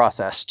 sold, or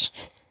processed.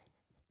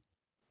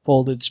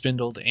 Folded,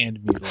 spindled,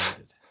 and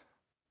mutilated.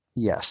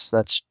 Yes,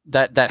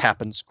 that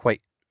happens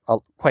quite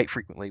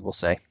frequently, we'll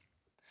say.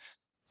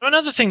 So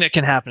another thing that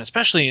can happen,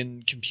 especially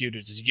in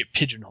computers, is you get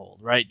pigeonholed,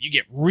 right? You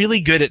get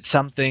really good at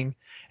something,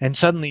 and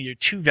suddenly you're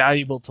too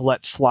valuable to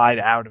let slide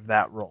out of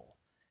that role.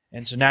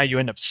 And so now you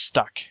end up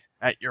stuck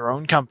at your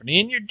own company,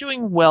 and you're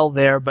doing well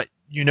there, but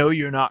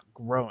you're not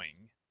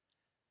growing.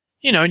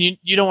 And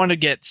you don't want to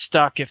get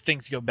stuck if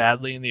things go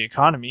badly in the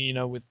economy,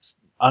 with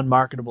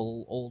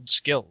unmarketable old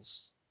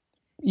skills.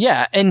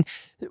 Yeah, and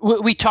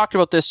we talked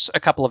about this a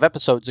couple of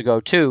episodes ago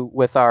too,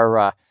 with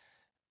our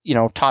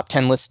top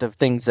 10 list of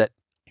things that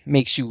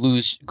makes you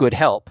lose good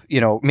help.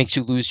 Makes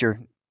you lose your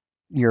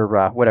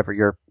whatever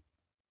your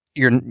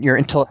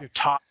top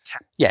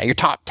tech. Yeah, your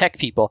top tech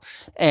people,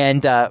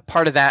 and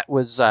part of that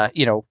was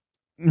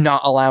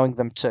not allowing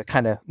them to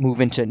kind of move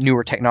into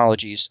newer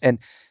technologies and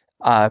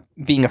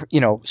being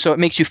so it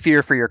makes you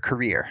fear for your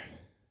career.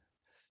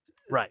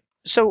 Right.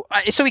 So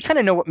we kind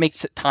of know what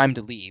makes it time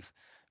to leave,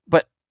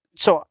 but.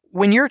 So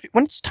when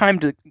it's time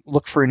to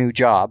look for a new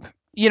job,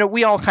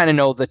 we all kind of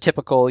know the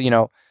typical,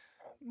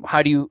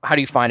 how do you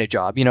find a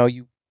job?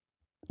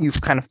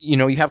 You've kind of,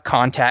 you have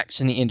contacts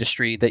in the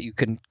industry that you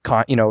can,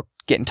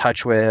 get in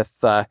touch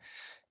with.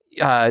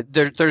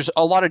 There's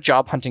a lot of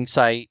job hunting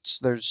sites.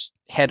 There's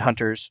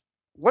headhunters.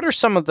 What are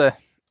some of the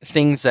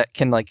things that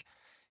can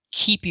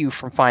keep you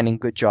from finding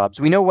good jobs?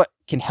 We know what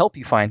can help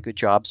you find good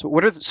jobs, but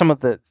what are some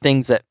of the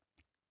things that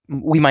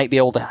we might be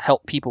able to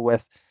help people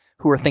with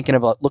who are thinking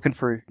about looking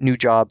for new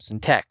jobs in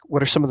tech,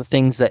 what are some of the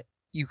things that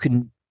you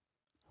can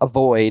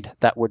avoid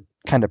that would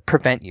kind of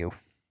prevent you?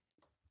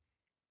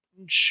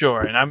 Sure,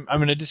 and I'm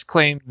going to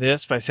disclaim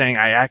this by saying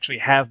I actually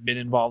have been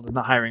involved in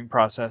the hiring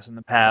process in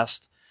the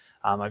past.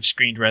 I've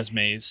screened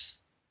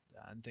resumes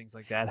and things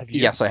like that. Have you?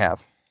 Yes, I have.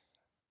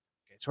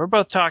 Okay, so we're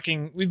both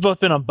talking. We've both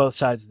been on both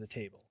sides of the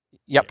table.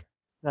 Yep.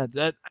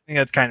 That I think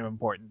that's kind of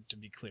important to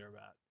be clear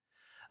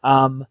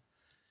about.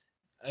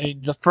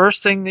 The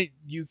first thing that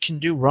you can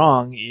do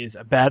wrong is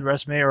a bad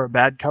resume or a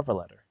bad cover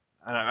letter.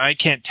 I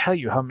can't tell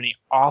you how many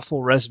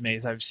awful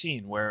resumes I've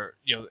seen where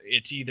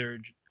it's either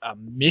a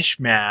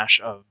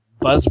mishmash of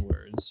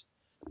buzzwords,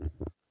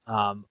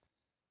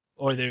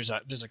 or there's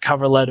a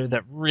cover letter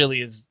that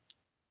really is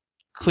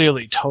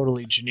clearly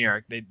totally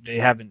generic. They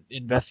haven't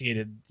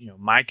investigated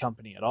my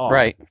company at all.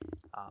 Right.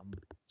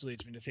 Which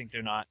leads me to think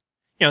they're not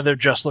they're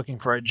just looking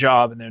for a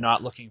job and they're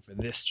not looking for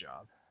this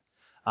job.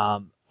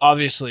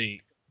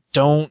 Obviously,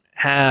 don't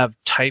have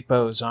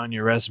typos on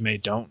your resume.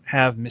 Don't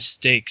have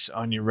mistakes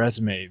on your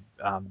resume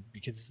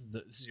because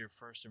this is your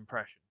first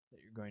impression that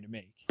you're going to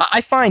make.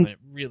 I find it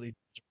really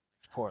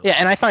poorly. Yeah,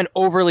 and I find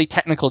overly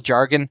technical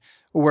jargon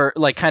where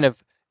like kind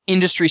of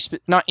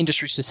not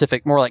industry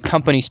specific, more like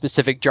company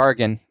specific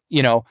jargon,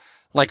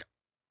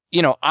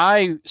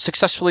 I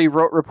successfully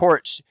wrote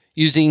reports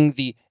using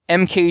the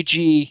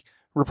MKG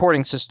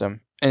reporting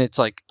system. And it's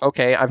like,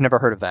 okay, I've never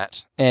heard of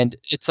that. And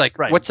it's like,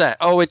 right. What's that?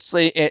 Oh, it's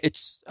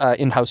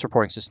in-house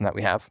reporting system that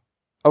we have.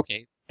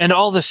 Okay. And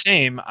all the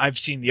same, I've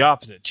seen the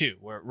opposite too,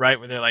 where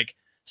they're like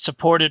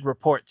supported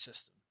report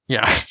system.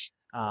 Yeah.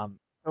 I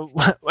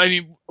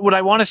mean, what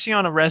I want to see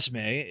on a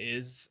resume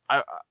is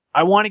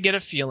I want to get a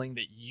feeling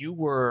that you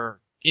were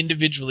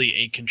individually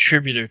a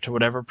contributor to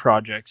whatever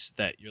projects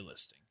that you're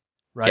listing,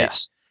 right?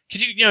 Yes.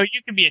 Because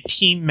you can be a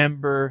team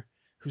member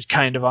who's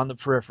kind of on the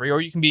periphery, or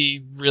you can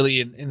be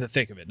really in the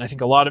thick of it. And I think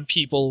a lot of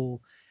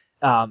people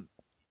have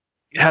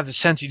the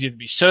sense either to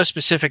be so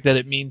specific that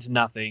it means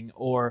nothing,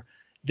 or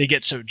they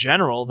get so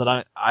general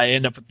that I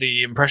end up with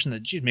the impression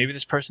that, geez, maybe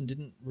this person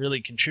didn't really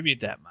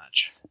contribute that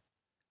much.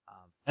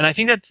 And I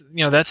think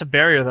that's a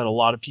barrier that a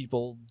lot of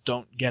people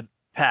don't get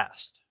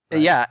past.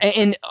 Right? Yeah,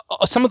 and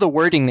some of the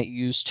wording that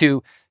you use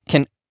too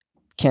can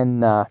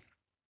kind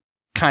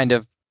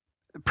of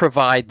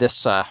provide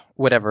this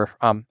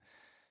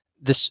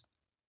this.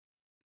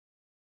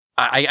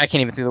 I can't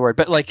even think of the word,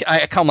 but like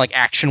I call them like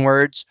action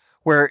words,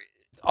 where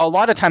a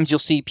lot of times you'll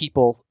see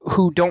people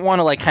who don't want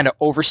to like kind of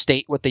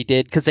overstate what they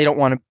did because they don't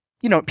want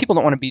to, people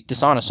don't want to be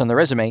dishonest on their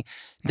resume.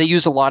 They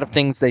use a lot of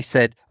things. They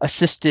said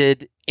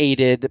assisted,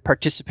 aided,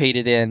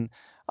 participated in,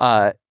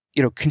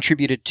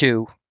 contributed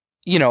to,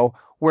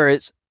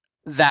 whereas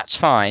that's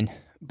fine.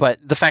 But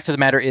the fact of the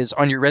matter is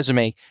on your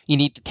resume, you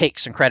need to take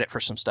some credit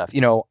for some stuff.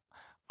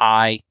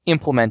 I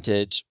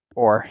implemented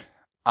or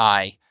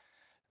I,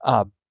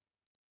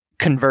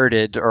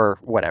 converted or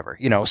whatever,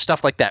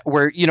 stuff like that,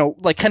 where,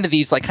 like kind of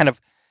these like kind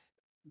of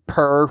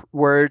purr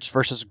words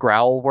versus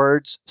growl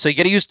words. So you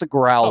got to use the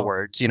growl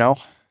words,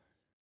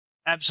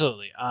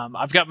 Absolutely.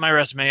 I've got my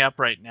resume up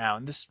right now,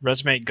 and this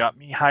resume got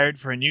me hired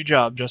for a new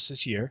job just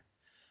this year.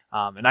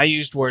 And I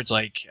used words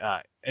like,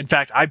 in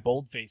fact, I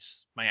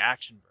boldface my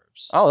action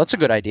verbs. Oh, that's a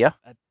good idea.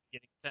 At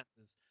getting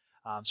sentences.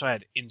 So I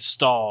had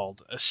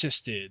installed,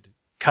 assisted,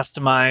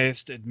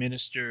 customized,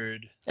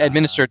 administered.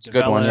 Administered's a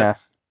good one, yeah.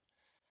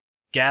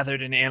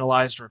 Gathered and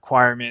analyzed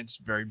requirements,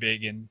 very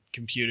big in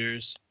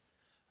computers.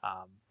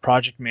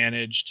 Project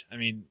managed. I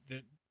mean,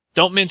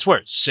 don't mince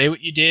words. Say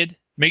what you did.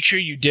 Make sure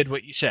you did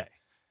what you say.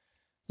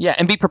 Yeah,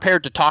 and be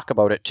prepared to talk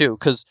about it too,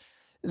 because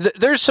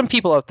there's some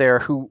people out there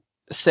who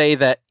say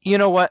that,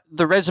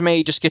 the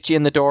resume just gets you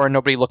in the door and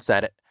nobody looks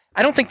at it.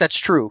 I don't think that's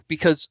true,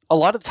 because a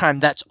lot of the time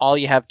that's all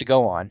you have to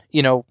go on.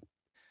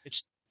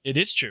 It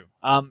is true.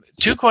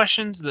 Two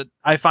questions that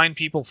I find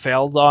people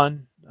failed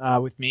on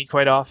with me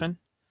quite often.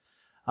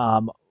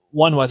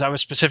 One was I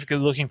was specifically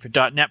looking for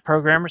 .NET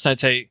programmers, and I'd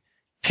say,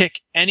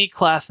 pick any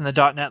class in the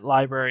 .NET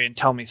library and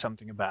tell me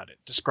something about it.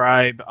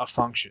 Describe a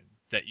function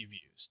that you've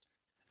used.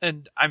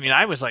 And I mean,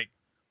 I was like,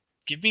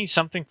 give me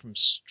something from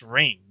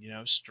string,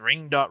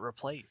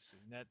 string.replace.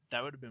 And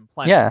that would have been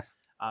plenty. Yeah.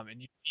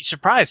 And you'd be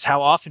surprised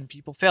how often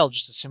people fail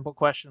just a simple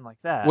question like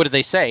that. What did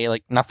they say?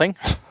 Like nothing?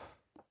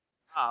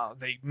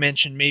 They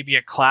mention maybe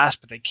a class,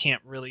 but they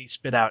can't really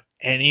spit out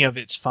any of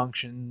its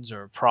functions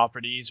or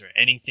properties or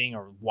anything,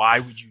 or why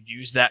would you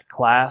use that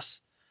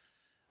class?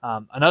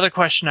 Another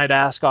question I'd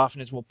ask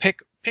often is, well,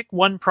 pick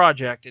one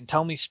project and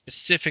tell me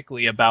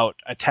specifically about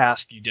a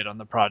task you did on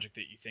the project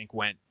that you think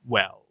went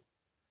well.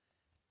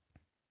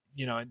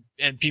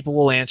 And people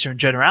will answer in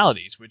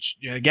generalities, which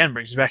again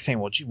brings us back to saying,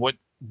 well, gee,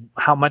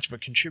 how much of a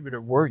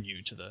contributor were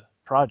you to the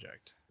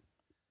project?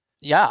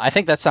 Yeah, I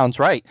think that sounds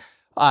right.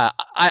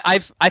 I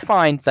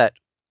find that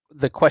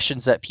the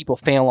questions that people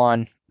fail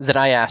on that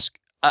I ask,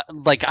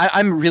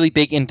 I'm really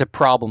big into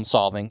problem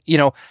solving.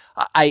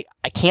 I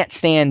can't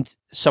stand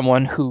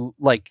someone who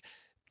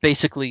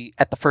basically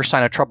at the first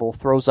sign of trouble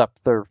throws up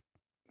their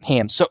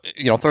hands, so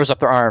throws up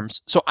their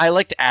arms. So I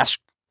like to ask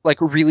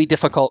really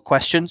difficult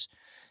questions,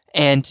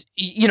 And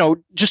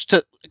just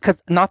to,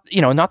 because not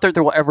that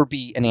there will ever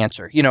be an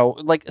answer,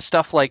 like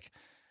stuff like,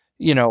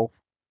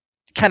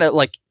 kind of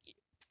like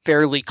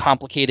fairly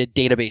complicated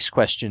database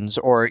questions,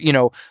 or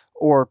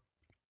or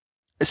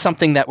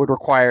something that would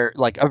require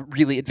like a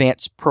really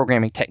advanced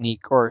programming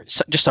technique, or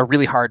just a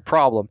really hard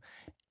problem.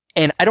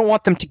 And I don't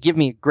want them to give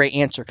me a great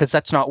answer, because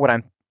that's not what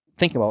I'm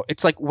thinking about.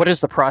 It's like, what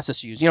is the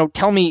process used?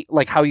 Tell me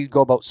like how you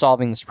go about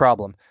solving this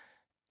problem.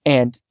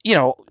 And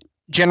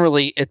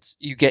generally it's,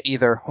 you get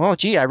either, oh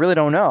gee, I really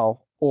don't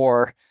know,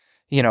 or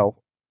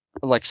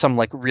like some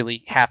like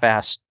really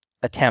half-assed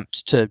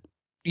attempt to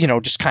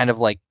just kind of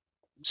like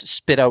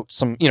spit out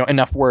some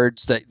enough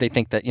words that they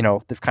think that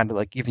they've kind of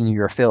like given you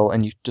your fill,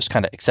 and you just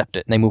kind of accept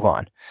it and they move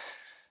on.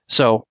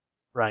 So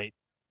right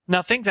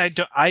now, things I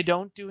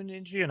don't do in an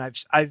interview, and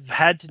I've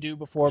had to do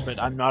before, but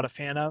I'm not a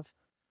fan of.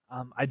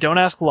 I don't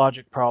ask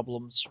logic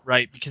problems,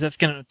 right? Because that's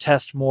going to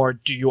test more,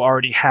 do you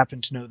already happen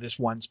to know this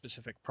one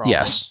specific problem?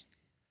 yes.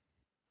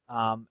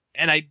 And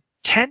I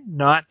tend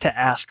not to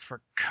ask for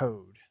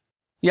code.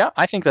 Yeah,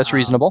 I think that's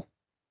reasonable.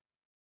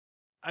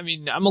 I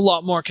mean, I'm a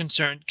lot more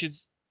concerned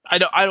because I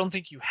don't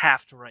think you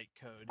have to write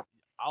code.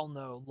 I'll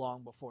know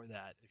long before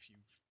that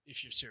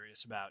if you're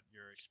serious about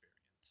your experience.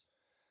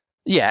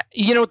 Yeah,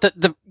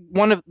 the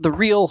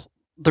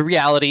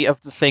reality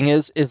of the thing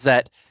is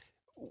that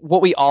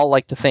what we all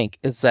like to think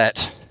is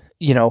that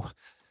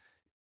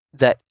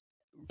that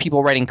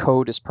people writing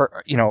code is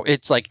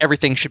it's like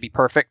everything should be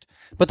perfect.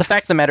 But the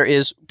fact of the matter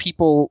is,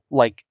 people,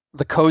 like,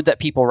 the code that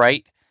people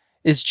write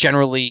is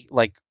generally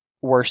like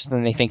worse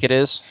than they think it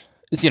is.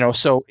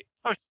 So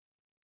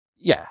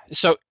yeah,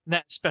 so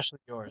that, especially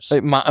yours.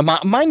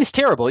 Mine is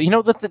terrible.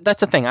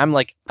 That's the thing. I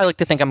like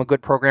to think I'm a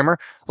good programmer.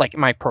 Like,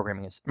 my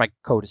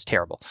code is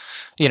terrible.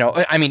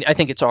 I mean, I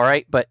think it's all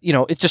right, but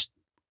it's just,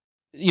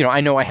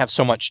 I know I have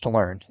so much to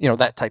learn.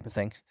 That type of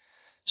thing.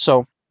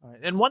 So, all right.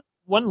 And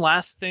one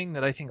last thing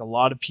that I think a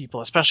lot of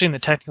people, especially in the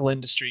technical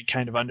industry,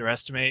 kind of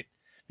underestimate.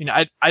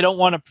 I don't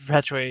want to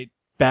perpetuate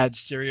bad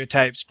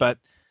stereotypes, but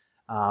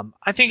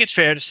I think it's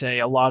fair to say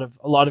a lot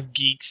of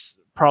geeks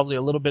probably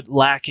a little bit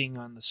lacking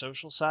on the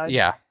social side.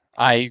 Yeah,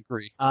 I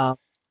agree. I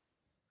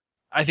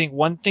think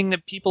one thing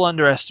that people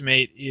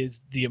underestimate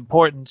is the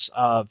importance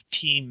of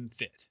team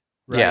fit.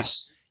 Right?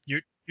 Yes.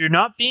 You're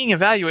not being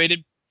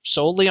evaluated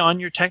solely on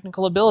your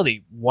technical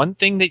ability. One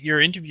thing that your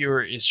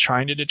interviewer is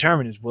trying to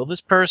determine is, will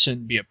this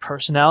person be a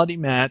personality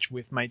match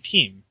with my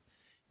team?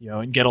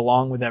 And get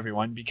along with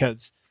everyone,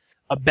 because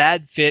a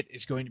bad fit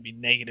is going to be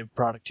negative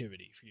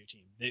productivity for your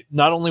team.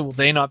 Not only will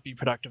they not be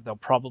productive, they'll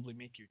probably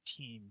make your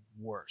team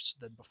worse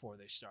than before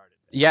they started.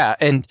 Yeah,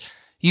 and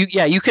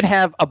you can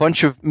have a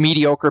bunch of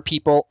mediocre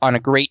people on a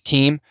great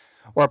team,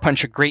 or a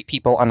bunch of great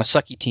people on a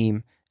sucky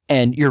team,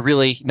 and you're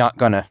really not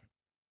going to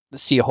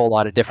see a whole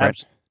lot of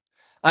difference.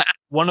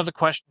 One of the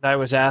questions I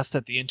was asked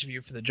at the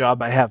interview for the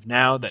job I have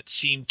now that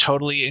seemed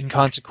totally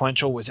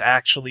inconsequential was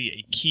actually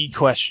a key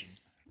question.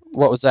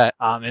 What was that?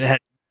 I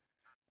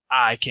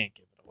can't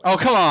give it away. Oh,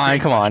 come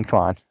on.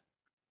 All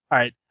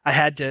right, I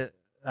had to.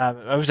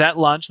 I was at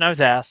lunch and I was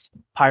asked,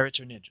 pirates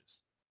or ninjas?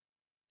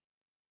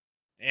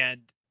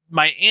 And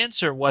my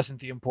answer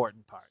wasn't the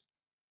important part.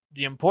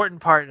 The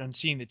important part on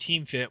seeing the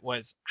team fit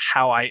was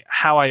how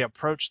I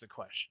approached the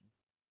question.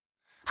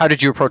 How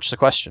did you approach the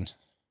question?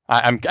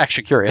 I'm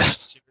actually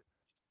curious.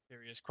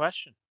 Serious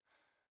question.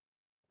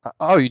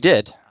 Oh, you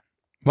did?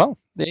 Well,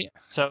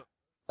 so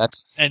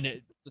that's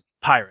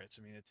pirates.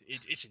 I mean,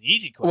 it's an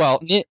easy question. Well,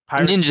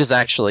 ninjas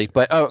actually,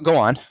 but go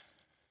on.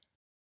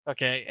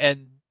 Okay,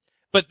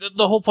 but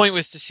the whole point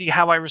was to see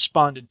how I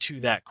responded to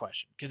that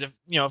question. Because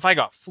if I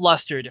got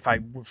flustered, if I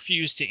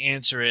refused to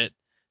answer it,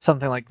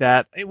 something like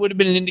that, it would have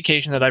been an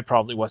indication that I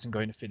probably wasn't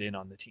going to fit in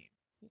on the team.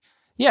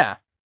 Yeah.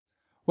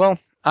 Well,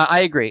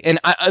 I agree, and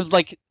I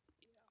like.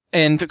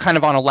 And kind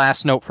of on a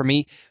last note for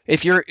me,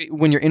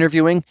 when you're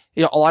interviewing,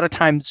 a lot of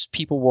times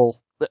people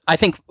will. I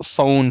think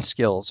phone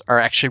skills are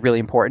actually really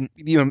important.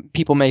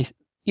 People may,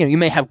 you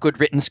may have good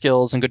written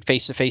skills and good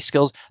face-to-face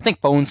skills. I think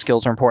phone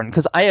skills are important,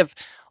 because I have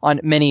on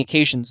many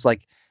occasions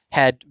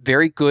had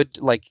very good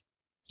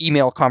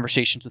email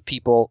conversations with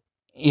people,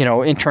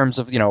 in terms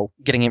of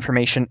getting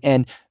information,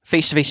 and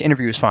face-to-face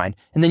interview is fine.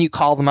 And then you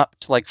call them up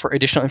to for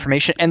additional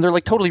information, and they're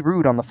totally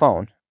rude on the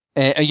phone,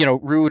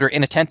 rude or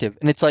inattentive.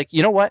 And it's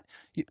you know what?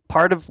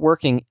 Part of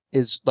working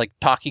is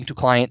talking to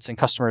clients and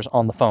customers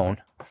on the phone.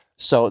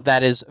 So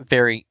that is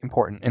very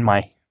important in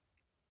my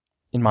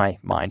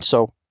mind.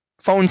 So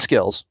phone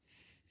skills.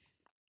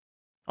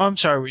 Oh, I'm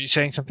sorry. Were you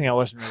saying something I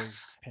wasn't really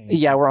paying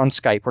attention? Yeah, we're on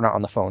Skype. We're not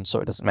on the phone, so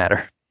it doesn't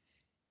matter.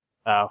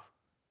 Oh,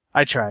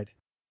 I tried.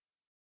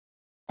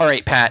 All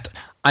right, Pat.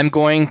 I'm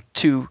going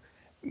to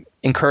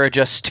encourage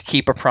us to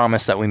keep a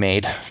promise that we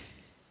made.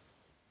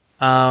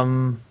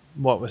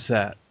 What was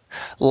that?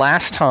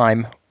 Last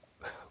time,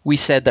 we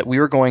said that we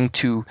were going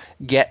to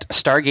get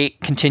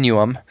Stargate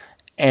Continuum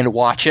and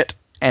watch it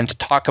and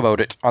talk about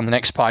it on the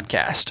next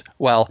podcast.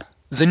 Well,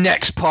 the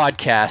next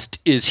podcast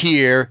is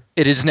here.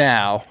 It is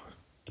now.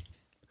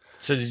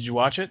 So did you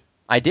watch it?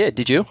 I did.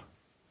 Did you?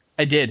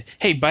 I did.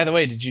 Hey, by the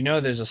way, did you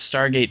know there's a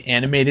Stargate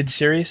animated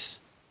series?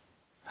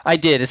 I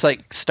did. It's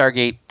like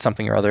Stargate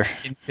something or other.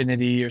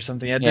 Infinity or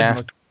something. It Yeah. didn't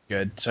look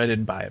good, so I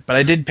didn't buy it. But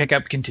I did pick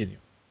up Continue.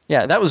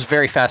 Yeah, that was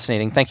very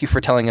fascinating. Thank you for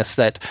telling us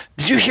that.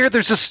 Did you hear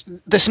there's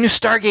this new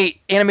Stargate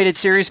animated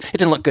series? It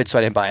didn't look good, so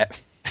I didn't buy it.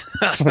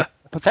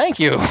 But thank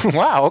you.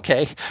 Wow,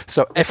 okay.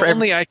 So If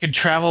only I could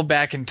travel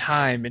back in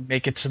time and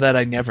make it so that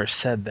I never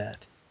said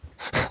that.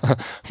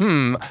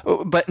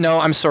 But no,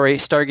 I'm sorry.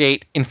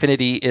 Stargate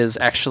Infinity is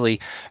actually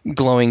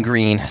glowing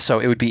green, so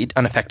it would be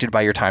unaffected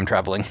by your time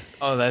traveling.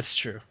 Oh, that's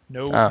true.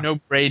 No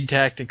braid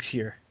tactics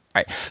here.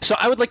 All right. So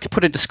I would like to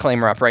put a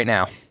disclaimer up right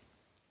now.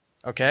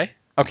 Okay?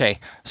 Okay.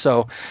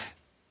 So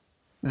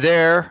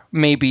there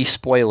may be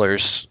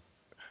spoilers.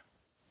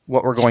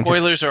 What we're going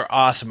Spoilers are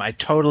awesome. I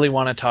totally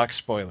want to talk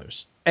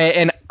spoilers.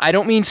 And I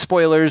don't mean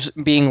spoilers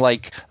being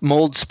like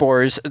mold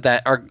spores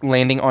that are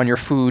landing on your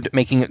food,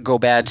 making it go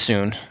bad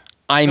soon.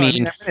 I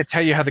mean, I'm going to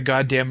tell you how the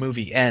goddamn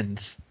movie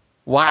ends.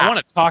 wow. I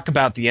want to talk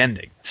about the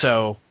ending.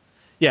 So,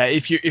 yeah,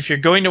 if you're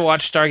going to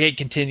watch Stargate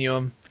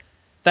Continuum,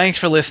 thanks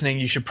for listening.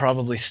 You should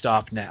probably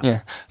stop now.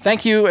 Yeah.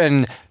 Thank you,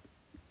 and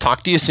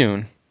talk to you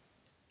soon.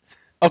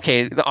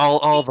 Okay,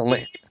 all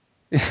the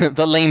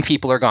the lame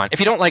people are gone. If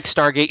you don't like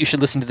Stargate, you should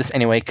listen to this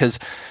anyway, because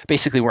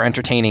basically we're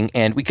entertaining,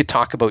 and we could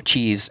talk about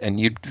cheese, and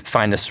you'd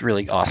find us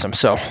really awesome.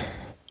 So,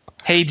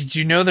 hey, did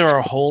you know there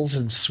are holes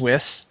in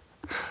Swiss?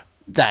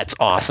 that's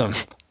awesome.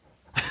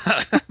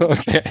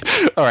 Okay.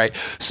 All right.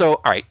 So,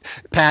 all right,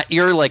 Pat,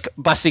 you're like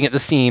busting at the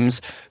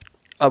seams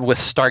with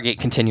Stargate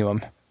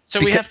Continuum. So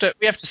we have to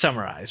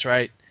summarize,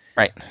 right?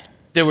 Right.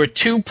 There were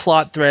two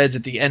plot threads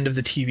at the end of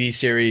the TV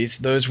series.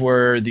 Those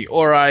were the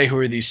Ori, who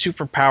are these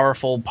super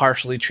powerful,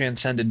 partially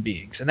transcended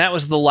beings. And that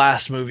was the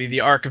last movie,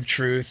 The Ark of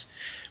Truth,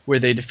 where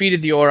they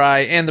defeated the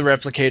Ori and the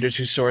Replicators,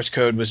 whose source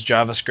code was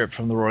JavaScript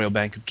from the Royal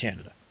Bank of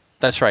Canada.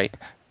 That's right.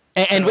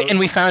 And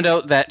we found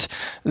out that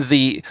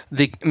the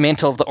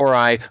mantle of the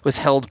Ori was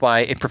held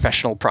by a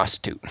professional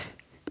prostitute.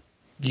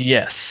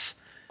 Yes.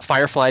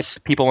 Firefly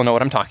people will know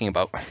what I'm talking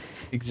about.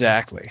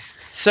 Exactly.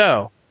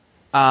 So,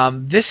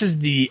 this is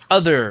the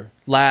other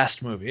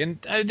last movie.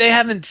 And they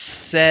haven't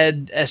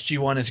said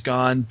SG-1 is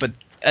gone, but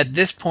at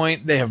this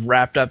point, they have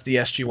wrapped up the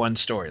SG-1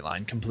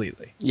 storyline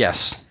completely.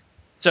 Yes.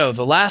 So,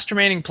 the last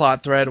remaining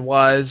plot thread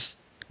was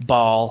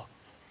Baal,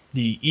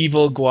 the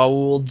evil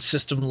Goa'uld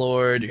system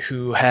lord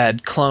who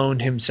had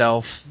cloned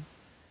himself,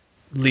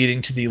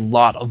 leading to the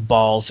Lot of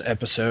Balls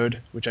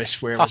episode, which I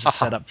swear was a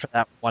setup for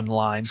that one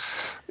line.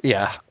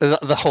 Yeah,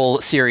 the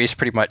whole series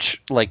pretty much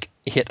like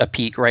hit a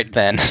peak right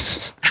then.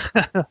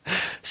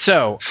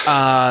 So,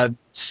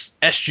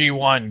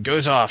 SG-1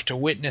 goes off to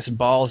witness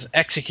Baal's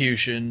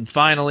execution.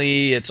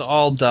 Finally, it's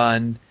all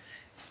done.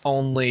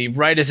 Only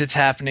right as it's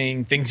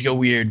happening, things go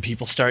weird.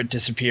 People start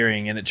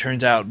disappearing, and it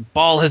turns out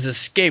Baal has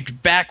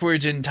escaped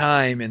backwards in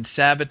time and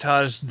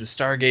sabotaged the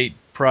Stargate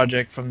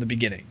project from the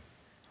beginning.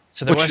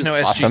 So there was no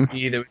SGC,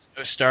 awesome. There was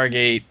no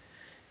Stargate,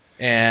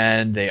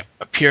 and they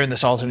appear in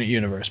this alternate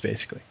universe,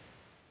 basically.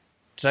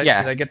 Did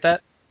I get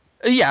that?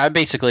 Yeah,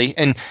 basically.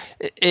 And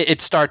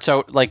it starts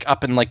out like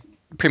up in like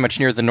pretty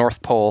much near the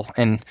North Pole,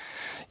 and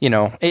you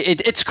know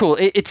it's cool.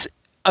 It's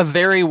a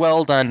very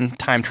well done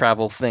time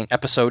travel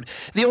episode.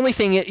 The only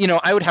thing, you know,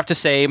 I would have to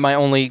say my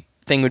only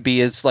thing would be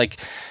is like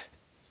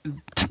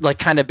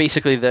kind of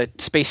basically the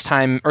space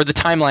time or the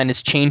timeline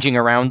is changing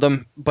around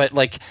them, but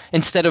like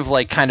instead of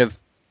like kind of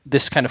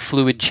this kind of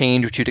fluid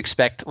change which you'd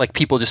expect, like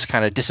people just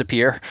kind of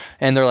disappear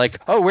and they're like,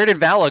 oh, where did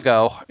Vala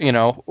go? You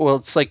know, well,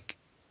 it's like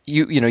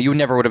you know you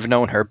never would have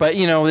known her, but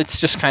you know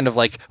it's just kind of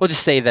like we'll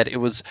just say that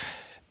it was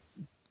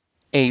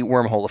a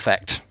wormhole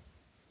effect.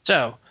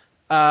 So,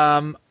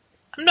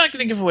 I'm not going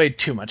to give away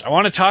too much. I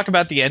want to talk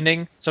about the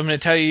ending, so I'm going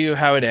to tell you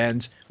how it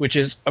ends, which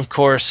is, of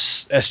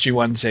course,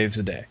 SG-1 saves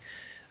the day.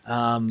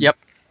 Yep.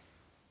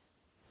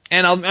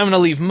 And I'm going to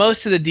leave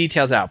most of the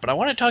details out, but I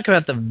want to talk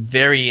about the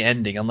very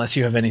ending, unless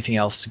you have anything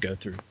else to go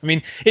through. I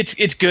mean,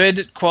 it's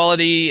good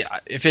quality.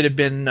 If it had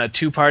been a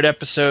 2-part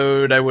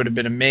episode, I would have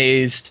been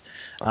amazed.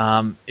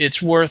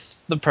 It's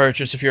worth the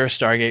purchase if you're a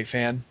Stargate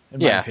fan,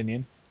 in my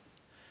opinion.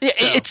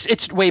 Yeah, so.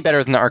 It's way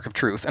better than the Ark of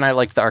Truth, and I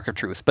like the Ark of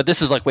Truth, but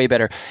this is like way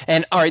better.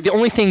 And all right, the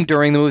only thing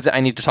during the movie that I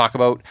need to talk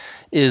about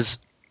is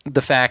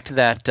the fact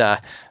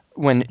that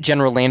when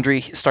General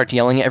Landry starts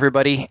yelling at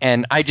everybody,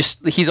 and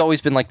he's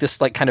always been like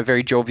this like kind of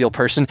very jovial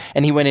person,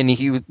 and he went in and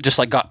he just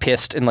like got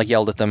pissed and like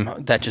yelled at them.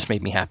 That just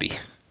made me happy.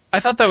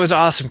 I thought that was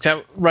awesome.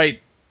 Right,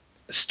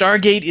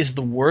 Stargate is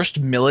the worst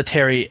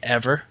military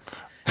ever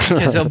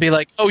because they'll be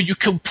like, "Oh, you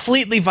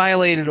completely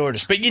violated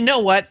orders," but you know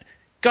what?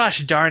 Gosh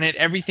darn it,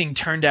 everything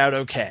turned out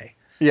okay.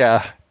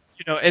 Yeah.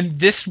 You know, and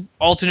this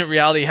alternate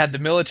reality had the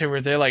military where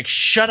they're like,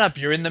 shut up,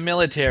 you're in the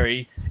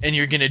military, and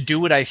you're going to do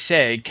what I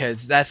say,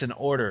 because that's an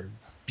order,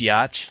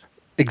 biatch.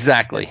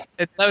 Exactly.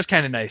 That was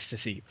kind of nice to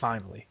see,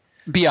 finally.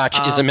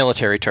 Biatch is a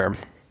military term.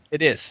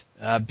 It is.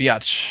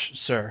 Biatch,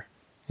 sir.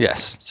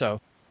 Yes.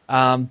 So,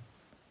 that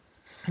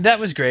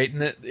was great,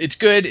 and it's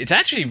good. It's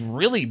actually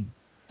really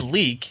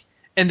bleak,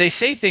 and they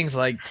say things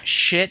like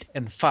shit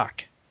and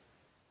fuck.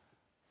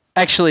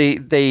 Actually,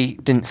 they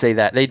didn't say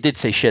that. They did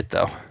say shit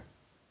though.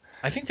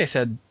 I think they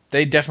said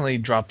they definitely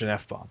dropped an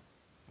F-bomb.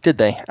 Did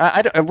they?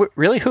 I don't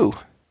really. Who?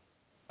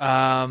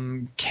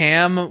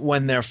 Cam,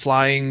 when they're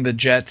flying the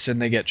jets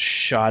and they get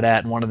shot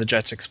at and one of the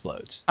jets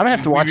explodes. I'm gonna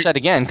have to watch that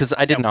again because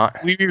I did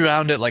not. We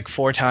rewound it like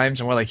 4 times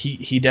and we're like,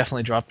 he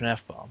definitely dropped an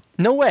F-bomb.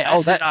 No way.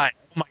 Oh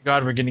my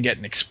god, we're gonna get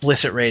an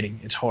explicit rating.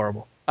 It's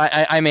horrible.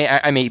 I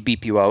may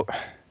beep you out.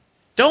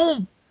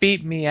 Don't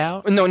beep me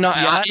out. No, no,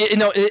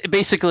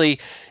 basically,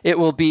 it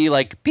will be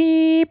like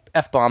beep,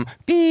 F-bomb,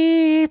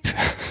 beep.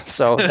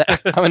 So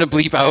I'm going to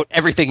bleep out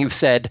everything you've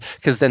said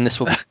because then this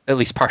will be at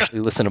least partially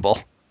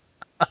listenable.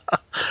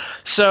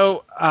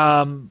 So,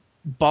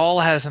 Ball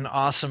has an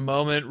awesome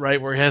moment,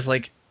 right, where he has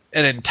like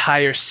an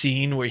entire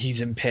scene where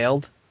he's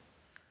impaled.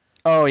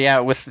 Oh yeah,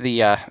 with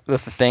the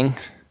thing.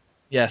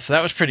 Yeah, so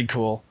that was pretty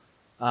cool.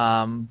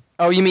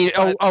 Oh, you mean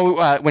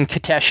when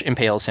Katesh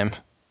impales him?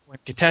 When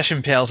Katesh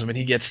impales him and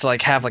he gets to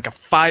like have like a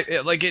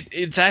 5, like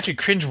it's actually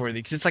cringeworthy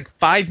because it's like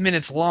 5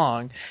 minutes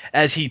long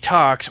as he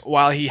talks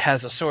while he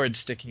has a sword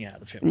sticking out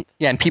of him.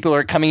 Yeah, and people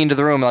are coming into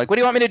the room like, "What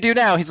do you want me to do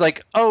now?" He's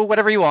like, "Oh,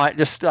 whatever you want,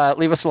 just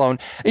leave us alone."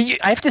 I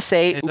have to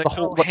say, the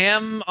whole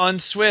ham on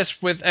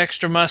Swiss with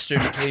extra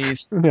mustard,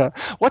 please. Yeah,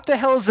 what the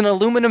hell is an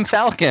aluminum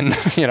falcon?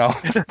 No,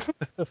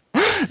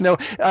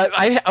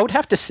 I would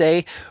have to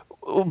say.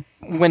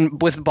 When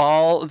with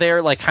Ball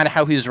there, like kind of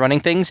how he was running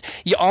things,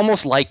 you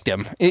almost liked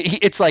him.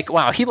 It's like,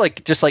 wow, he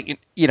like just like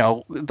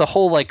the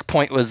whole like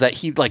point was that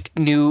he like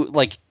knew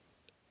like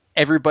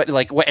everybody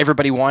like what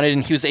everybody wanted,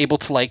 and he was able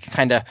to like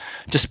kind of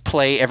just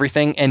play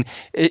everything, and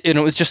it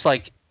was just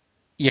like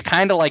you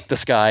kind of like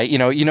this guy,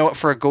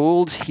 for a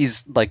gold,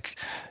 he's like,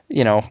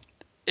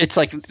 it's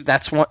like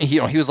that's one, he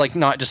was like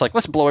not just like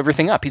let's blow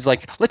everything up. He's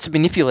like let's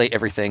manipulate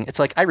everything. It's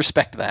like I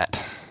respect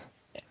that.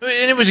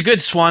 And it was a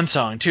good swan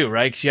song too,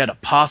 right? Because you had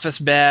Apophis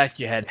back,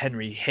 you had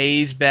Henry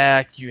Hayes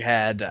back, you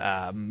had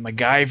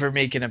MacGyver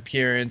make an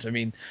appearance. I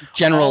mean,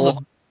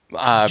 General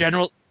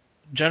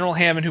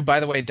Hammond, who by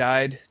the way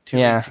died 2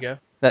 weeks ago.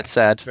 That's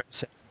sad.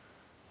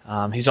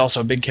 He's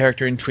also a big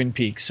character in Twin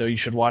Peaks, so you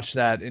should watch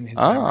that in his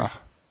memory.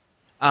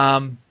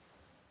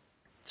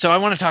 So I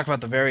want to talk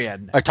about the very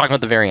end. Talk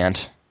about the very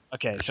end.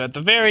 Okay, so at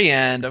the very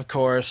end, of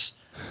course,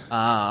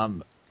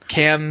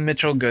 Cam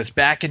Mitchell goes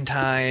back in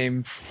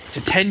time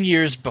to 10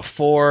 years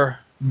before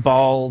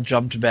Ball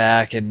jumped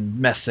back and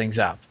messed things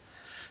up.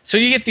 So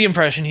you get the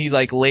impression he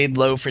like laid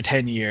low for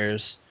 10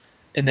 years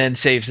and then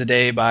saves the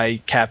day by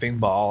capping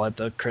Ball at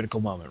the critical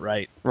moment,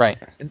 right? Right.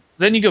 And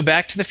so then you go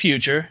back to the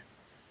future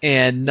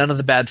and none of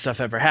the bad stuff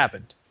ever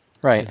happened.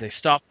 Right. They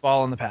stopped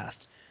Ball in the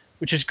past,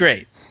 which is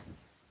great.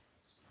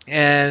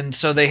 And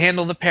so they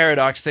handle the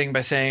paradox thing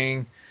by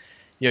saying,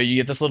 you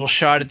get this little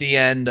shot at the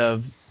end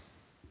of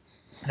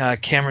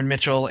Cameron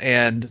Mitchell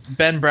and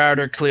Ben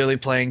Browder clearly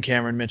playing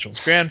Cameron Mitchell's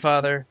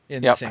grandfather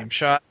in the same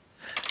shot.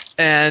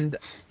 And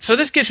so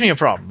this gives me a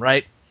problem,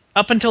 right?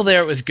 Up until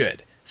there, it was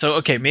good. So,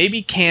 okay,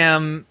 maybe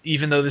Cam,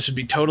 even though this would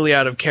be totally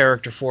out of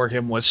character for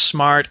him, was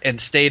smart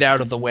and stayed out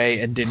of the way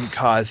and didn't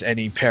cause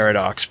any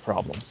paradox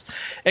problems.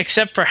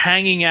 Except for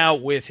hanging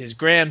out with his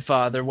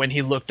grandfather when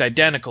he looked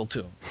identical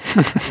to him,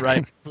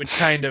 right? Would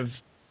kind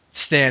of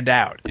stand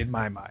out in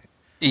my mind.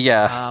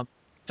 Yeah.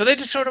 So they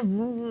just sort of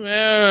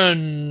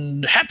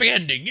happy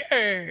ending,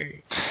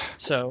 yay!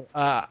 So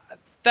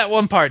that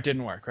one part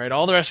didn't work, right?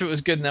 All the rest of it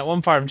was good in that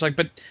one part. I'm just like,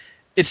 but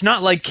it's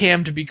not like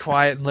Cam to be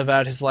quiet and live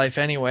out his life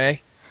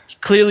anyway.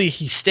 Clearly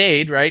he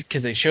stayed, right?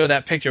 Because they show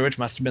that picture, which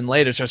must have been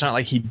later, so it's not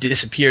like he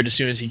disappeared as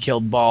soon as he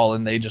killed Ball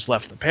and they just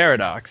left the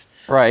paradox.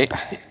 Right.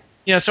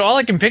 So all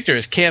I can picture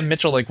is Cam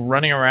Mitchell like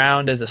running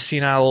around as a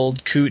senile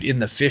old coot in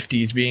the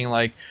 50s being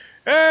like,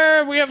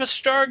 we have a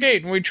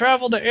Stargate and we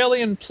travel to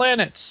alien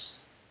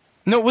planets.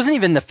 No, it wasn't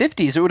even the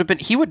 50s. It would have been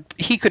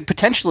he could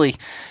potentially,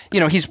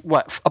 he's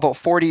about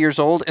 40 years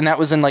old, and that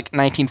was in like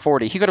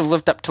 1940. He could have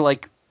lived up to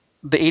like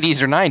the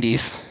 80s or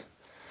 90s.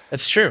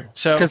 That's true.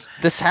 So because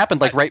this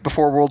happened like right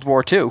before World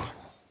War II.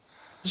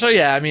 So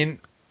yeah, I mean,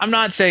 I'm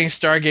not saying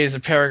Stargate is a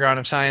paragon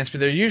of science, but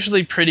they're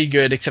usually pretty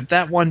good. Except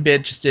that one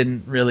bit just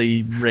didn't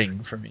really ring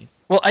for me.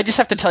 Well, I just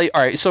have to tell you.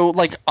 All right, so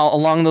like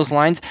along those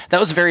lines, that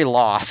was very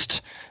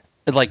Lost.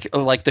 Like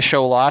the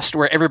show Lost,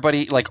 where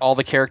everybody, like all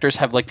the characters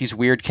have like these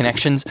weird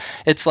connections.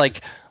 It's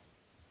like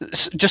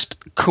just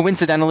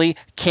coincidentally,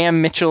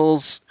 Cam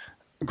Mitchell's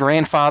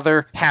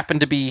grandfather happened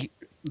to be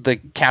the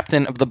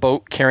captain of the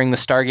boat carrying the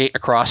Stargate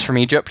across from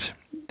Egypt.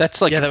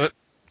 That's like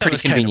pretty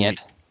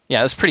convenient.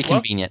 Yeah, that's pretty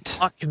convenient.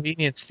 Not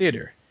Convenience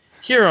Theater.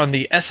 Here on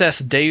the SS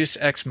Deus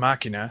Ex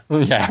Machina.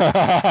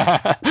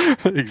 Yeah,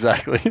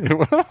 exactly.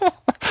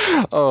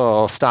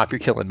 Oh, stop! You're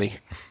killing me.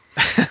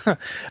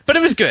 But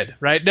it was good,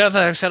 right? Now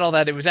that I've said all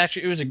that, it was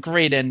a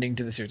great ending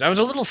to the series. I was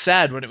a little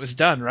sad when it was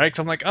done, right? Because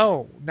I'm like,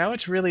 oh, now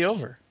it's really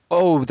over.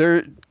 Oh,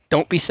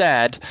 don't be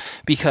sad,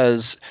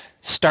 because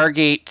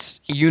Stargate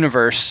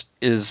Universe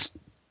is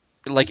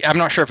like, I'm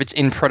not sure if it's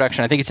in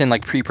production. I think it's in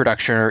like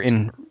pre-production or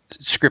in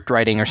script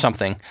writing or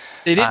something.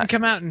 They didn't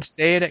come out and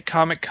say it at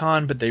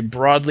Comic-Con, but they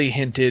broadly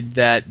hinted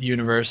that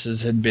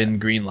universes had been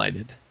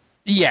greenlighted.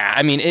 Yeah,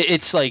 I mean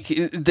it's like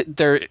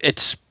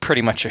it's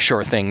pretty much a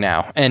sure thing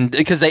now, and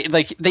because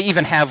they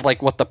even have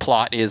like what the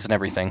plot is and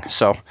everything.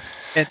 So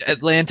And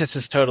Atlantis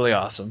is totally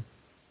awesome.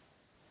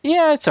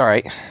 yeah, it's all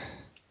right.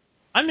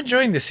 I'm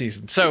enjoying this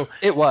season. So,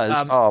 It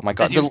was. Oh my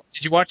god.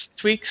 did you watch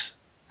this week's?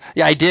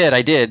 Yeah, I did.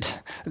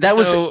 That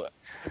was So,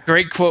 a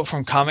great quote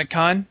from Comic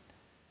Con.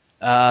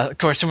 Of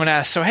course, someone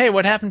asked, "So, hey,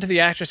 what happened to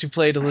the actress who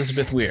played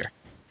Elizabeth Weir?"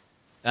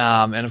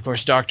 And of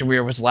course, Dr.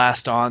 Weir was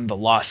last on the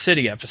Lost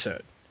City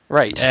episode.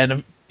 right.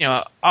 And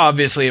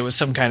obviously, it was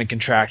some kind of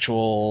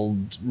contractual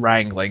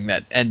wrangling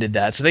that ended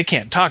that, so they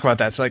can't talk about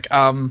that. It's like,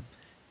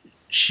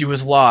 she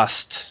was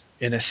lost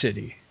in a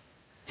city.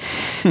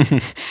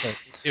 But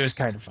it was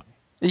kind of funny.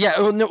 Yeah.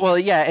 Well, no, well,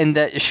 yeah, and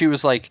that she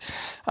was like,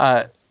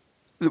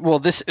 well,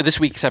 this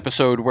week's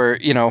episode where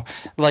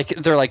like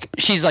they're like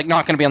she's like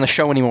not going to be on the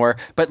show anymore,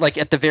 but like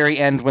at the very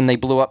end when they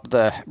blew up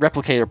the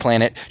replicator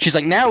planet, she's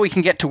like now we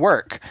can get to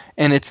work,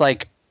 and it's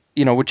like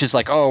which is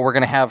like oh we're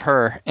going to have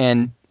her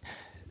and.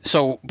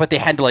 So, but they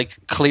had to like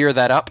clear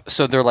that up.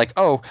 So they're like,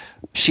 oh,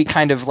 she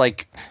kind of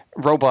like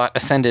robot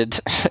ascended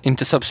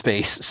into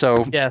subspace.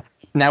 So Yeah,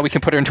 now we can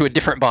put her into a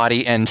different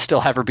body and still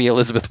have her be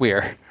Elizabeth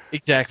Weir.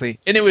 exactly.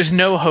 And it was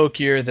no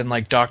hokier than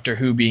like Doctor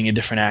Who being a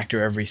different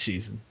actor every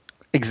season.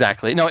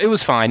 Exactly. No, it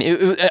was fine.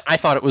 I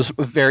thought it was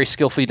very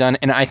skillfully done,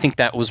 and I think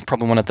that was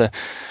probably one of the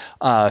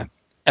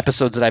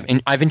episodes that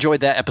I've enjoyed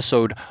that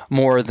episode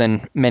more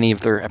than many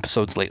of their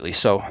episodes lately.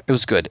 So it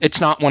was good. It's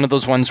not one of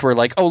those ones where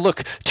like, oh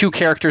look, two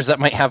characters that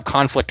might have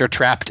conflict are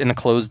trapped in a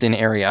closed-in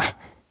area.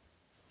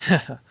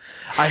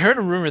 I heard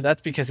a rumor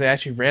that's because they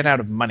actually ran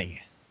out of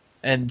money,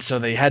 and so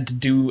they had to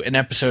do an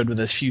episode with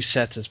as few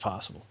sets as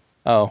possible.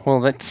 Oh well,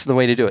 that's the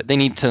way to do it. They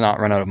need to not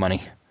run out of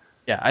money.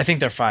 Yeah, I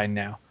think they're fine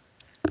now.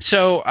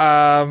 So,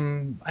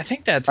 I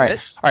think that's All right.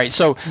 it. All right.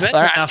 So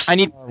That's enough I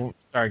need.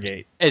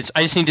 Stargate. I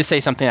just need to say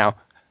something now.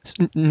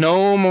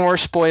 No more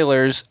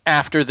spoilers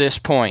after this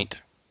point.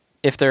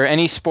 If there are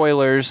any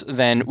spoilers,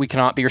 then we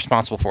cannot be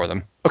responsible for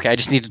them. Okay, I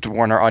just needed to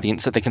warn our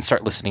audience that they can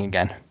start listening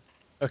again.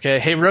 Okay,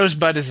 hey,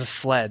 Rosebud is a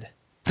sled.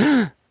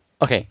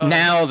 Okay,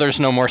 now there's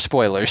no more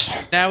spoilers.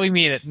 Now we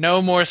mean it.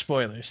 No more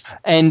spoilers.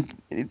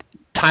 And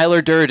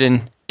Tyler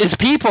Durden is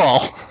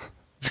people.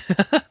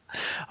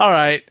 All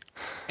right.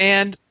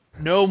 And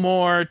no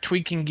more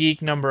Tweaking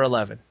Geek number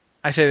 11.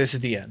 I say this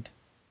is the end.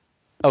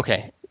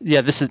 Okay.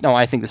 Yeah,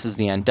 I think this is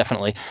the end,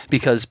 definitely.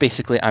 Because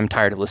basically I'm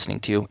tired of listening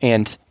to you,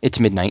 and it's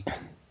midnight.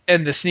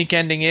 And the sneak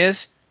ending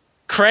is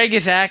Craig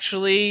is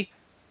actually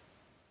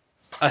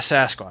a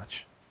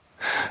Sasquatch.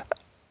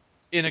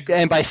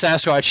 And by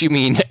Sasquatch, you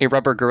mean a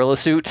rubber gorilla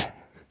suit?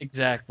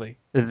 Exactly.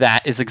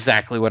 That is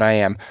exactly what I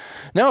am.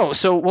 No,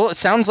 so, well, it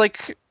sounds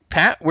like,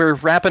 Pat, we're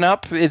wrapping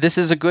up. This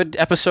is a good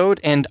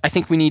episode, and I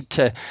think we need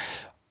to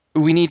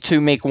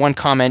make one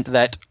comment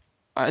that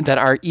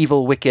our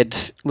evil, wicked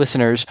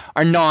listeners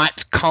are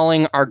not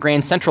calling our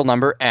Grand Central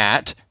number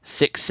at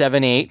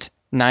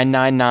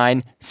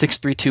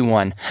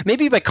 678-999-6321.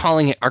 Maybe by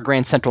calling it our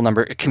Grand Central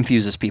number, it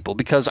confuses people,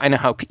 because I know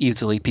how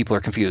easily people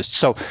are confused.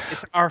 So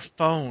it's our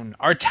phone,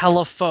 our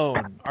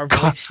telephone, our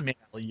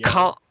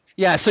voicemail.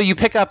 Yeah, so you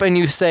pick up and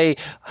you say,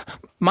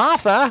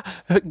 Martha,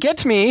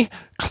 get me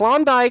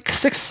Klondike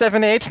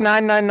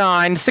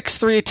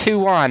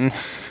 678-999-6321.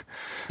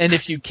 And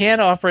if you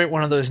can't operate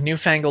one of those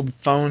newfangled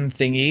phone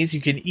thingies,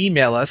 you can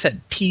email us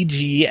at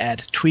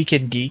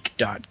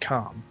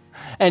tg@tweakandgeek.com.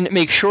 And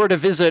make sure to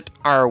visit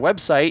our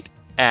website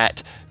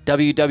at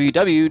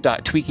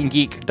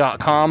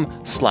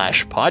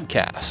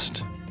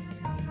www.tweakandgeek.com/podcast.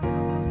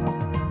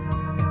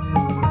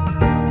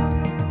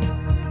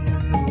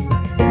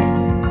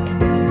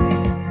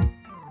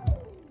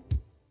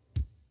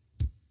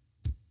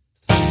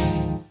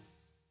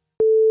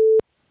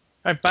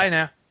 All right, bye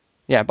now.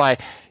 Yeah, bye.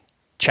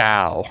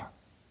 Ciao.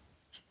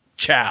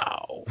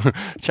 Ciao.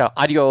 Ciao.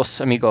 Adios,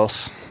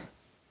 amigos.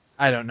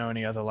 I don't know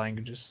any other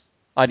languages.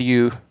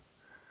 Adieu.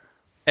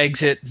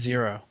 Exit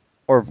 0.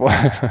 Or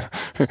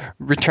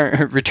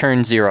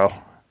return 0.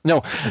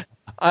 No.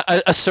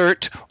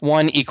 Assert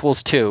 1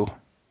 equals 2.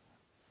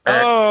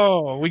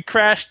 Oh, we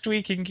crashed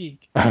Tweak and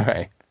Geek. All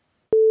right.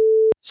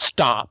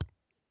 Stop.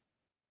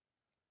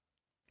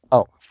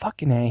 Oh,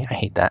 fucking A. I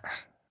hate that.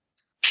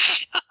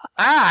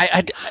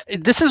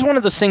 This is one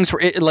of those things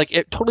where it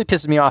totally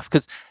pisses me off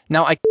because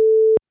now I.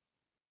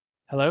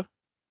 Hello?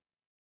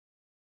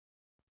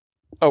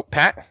 Oh,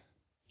 Pat?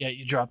 Yeah,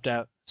 you dropped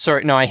out.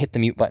 Sorry, no, I hit the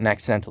mute button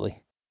accidentally.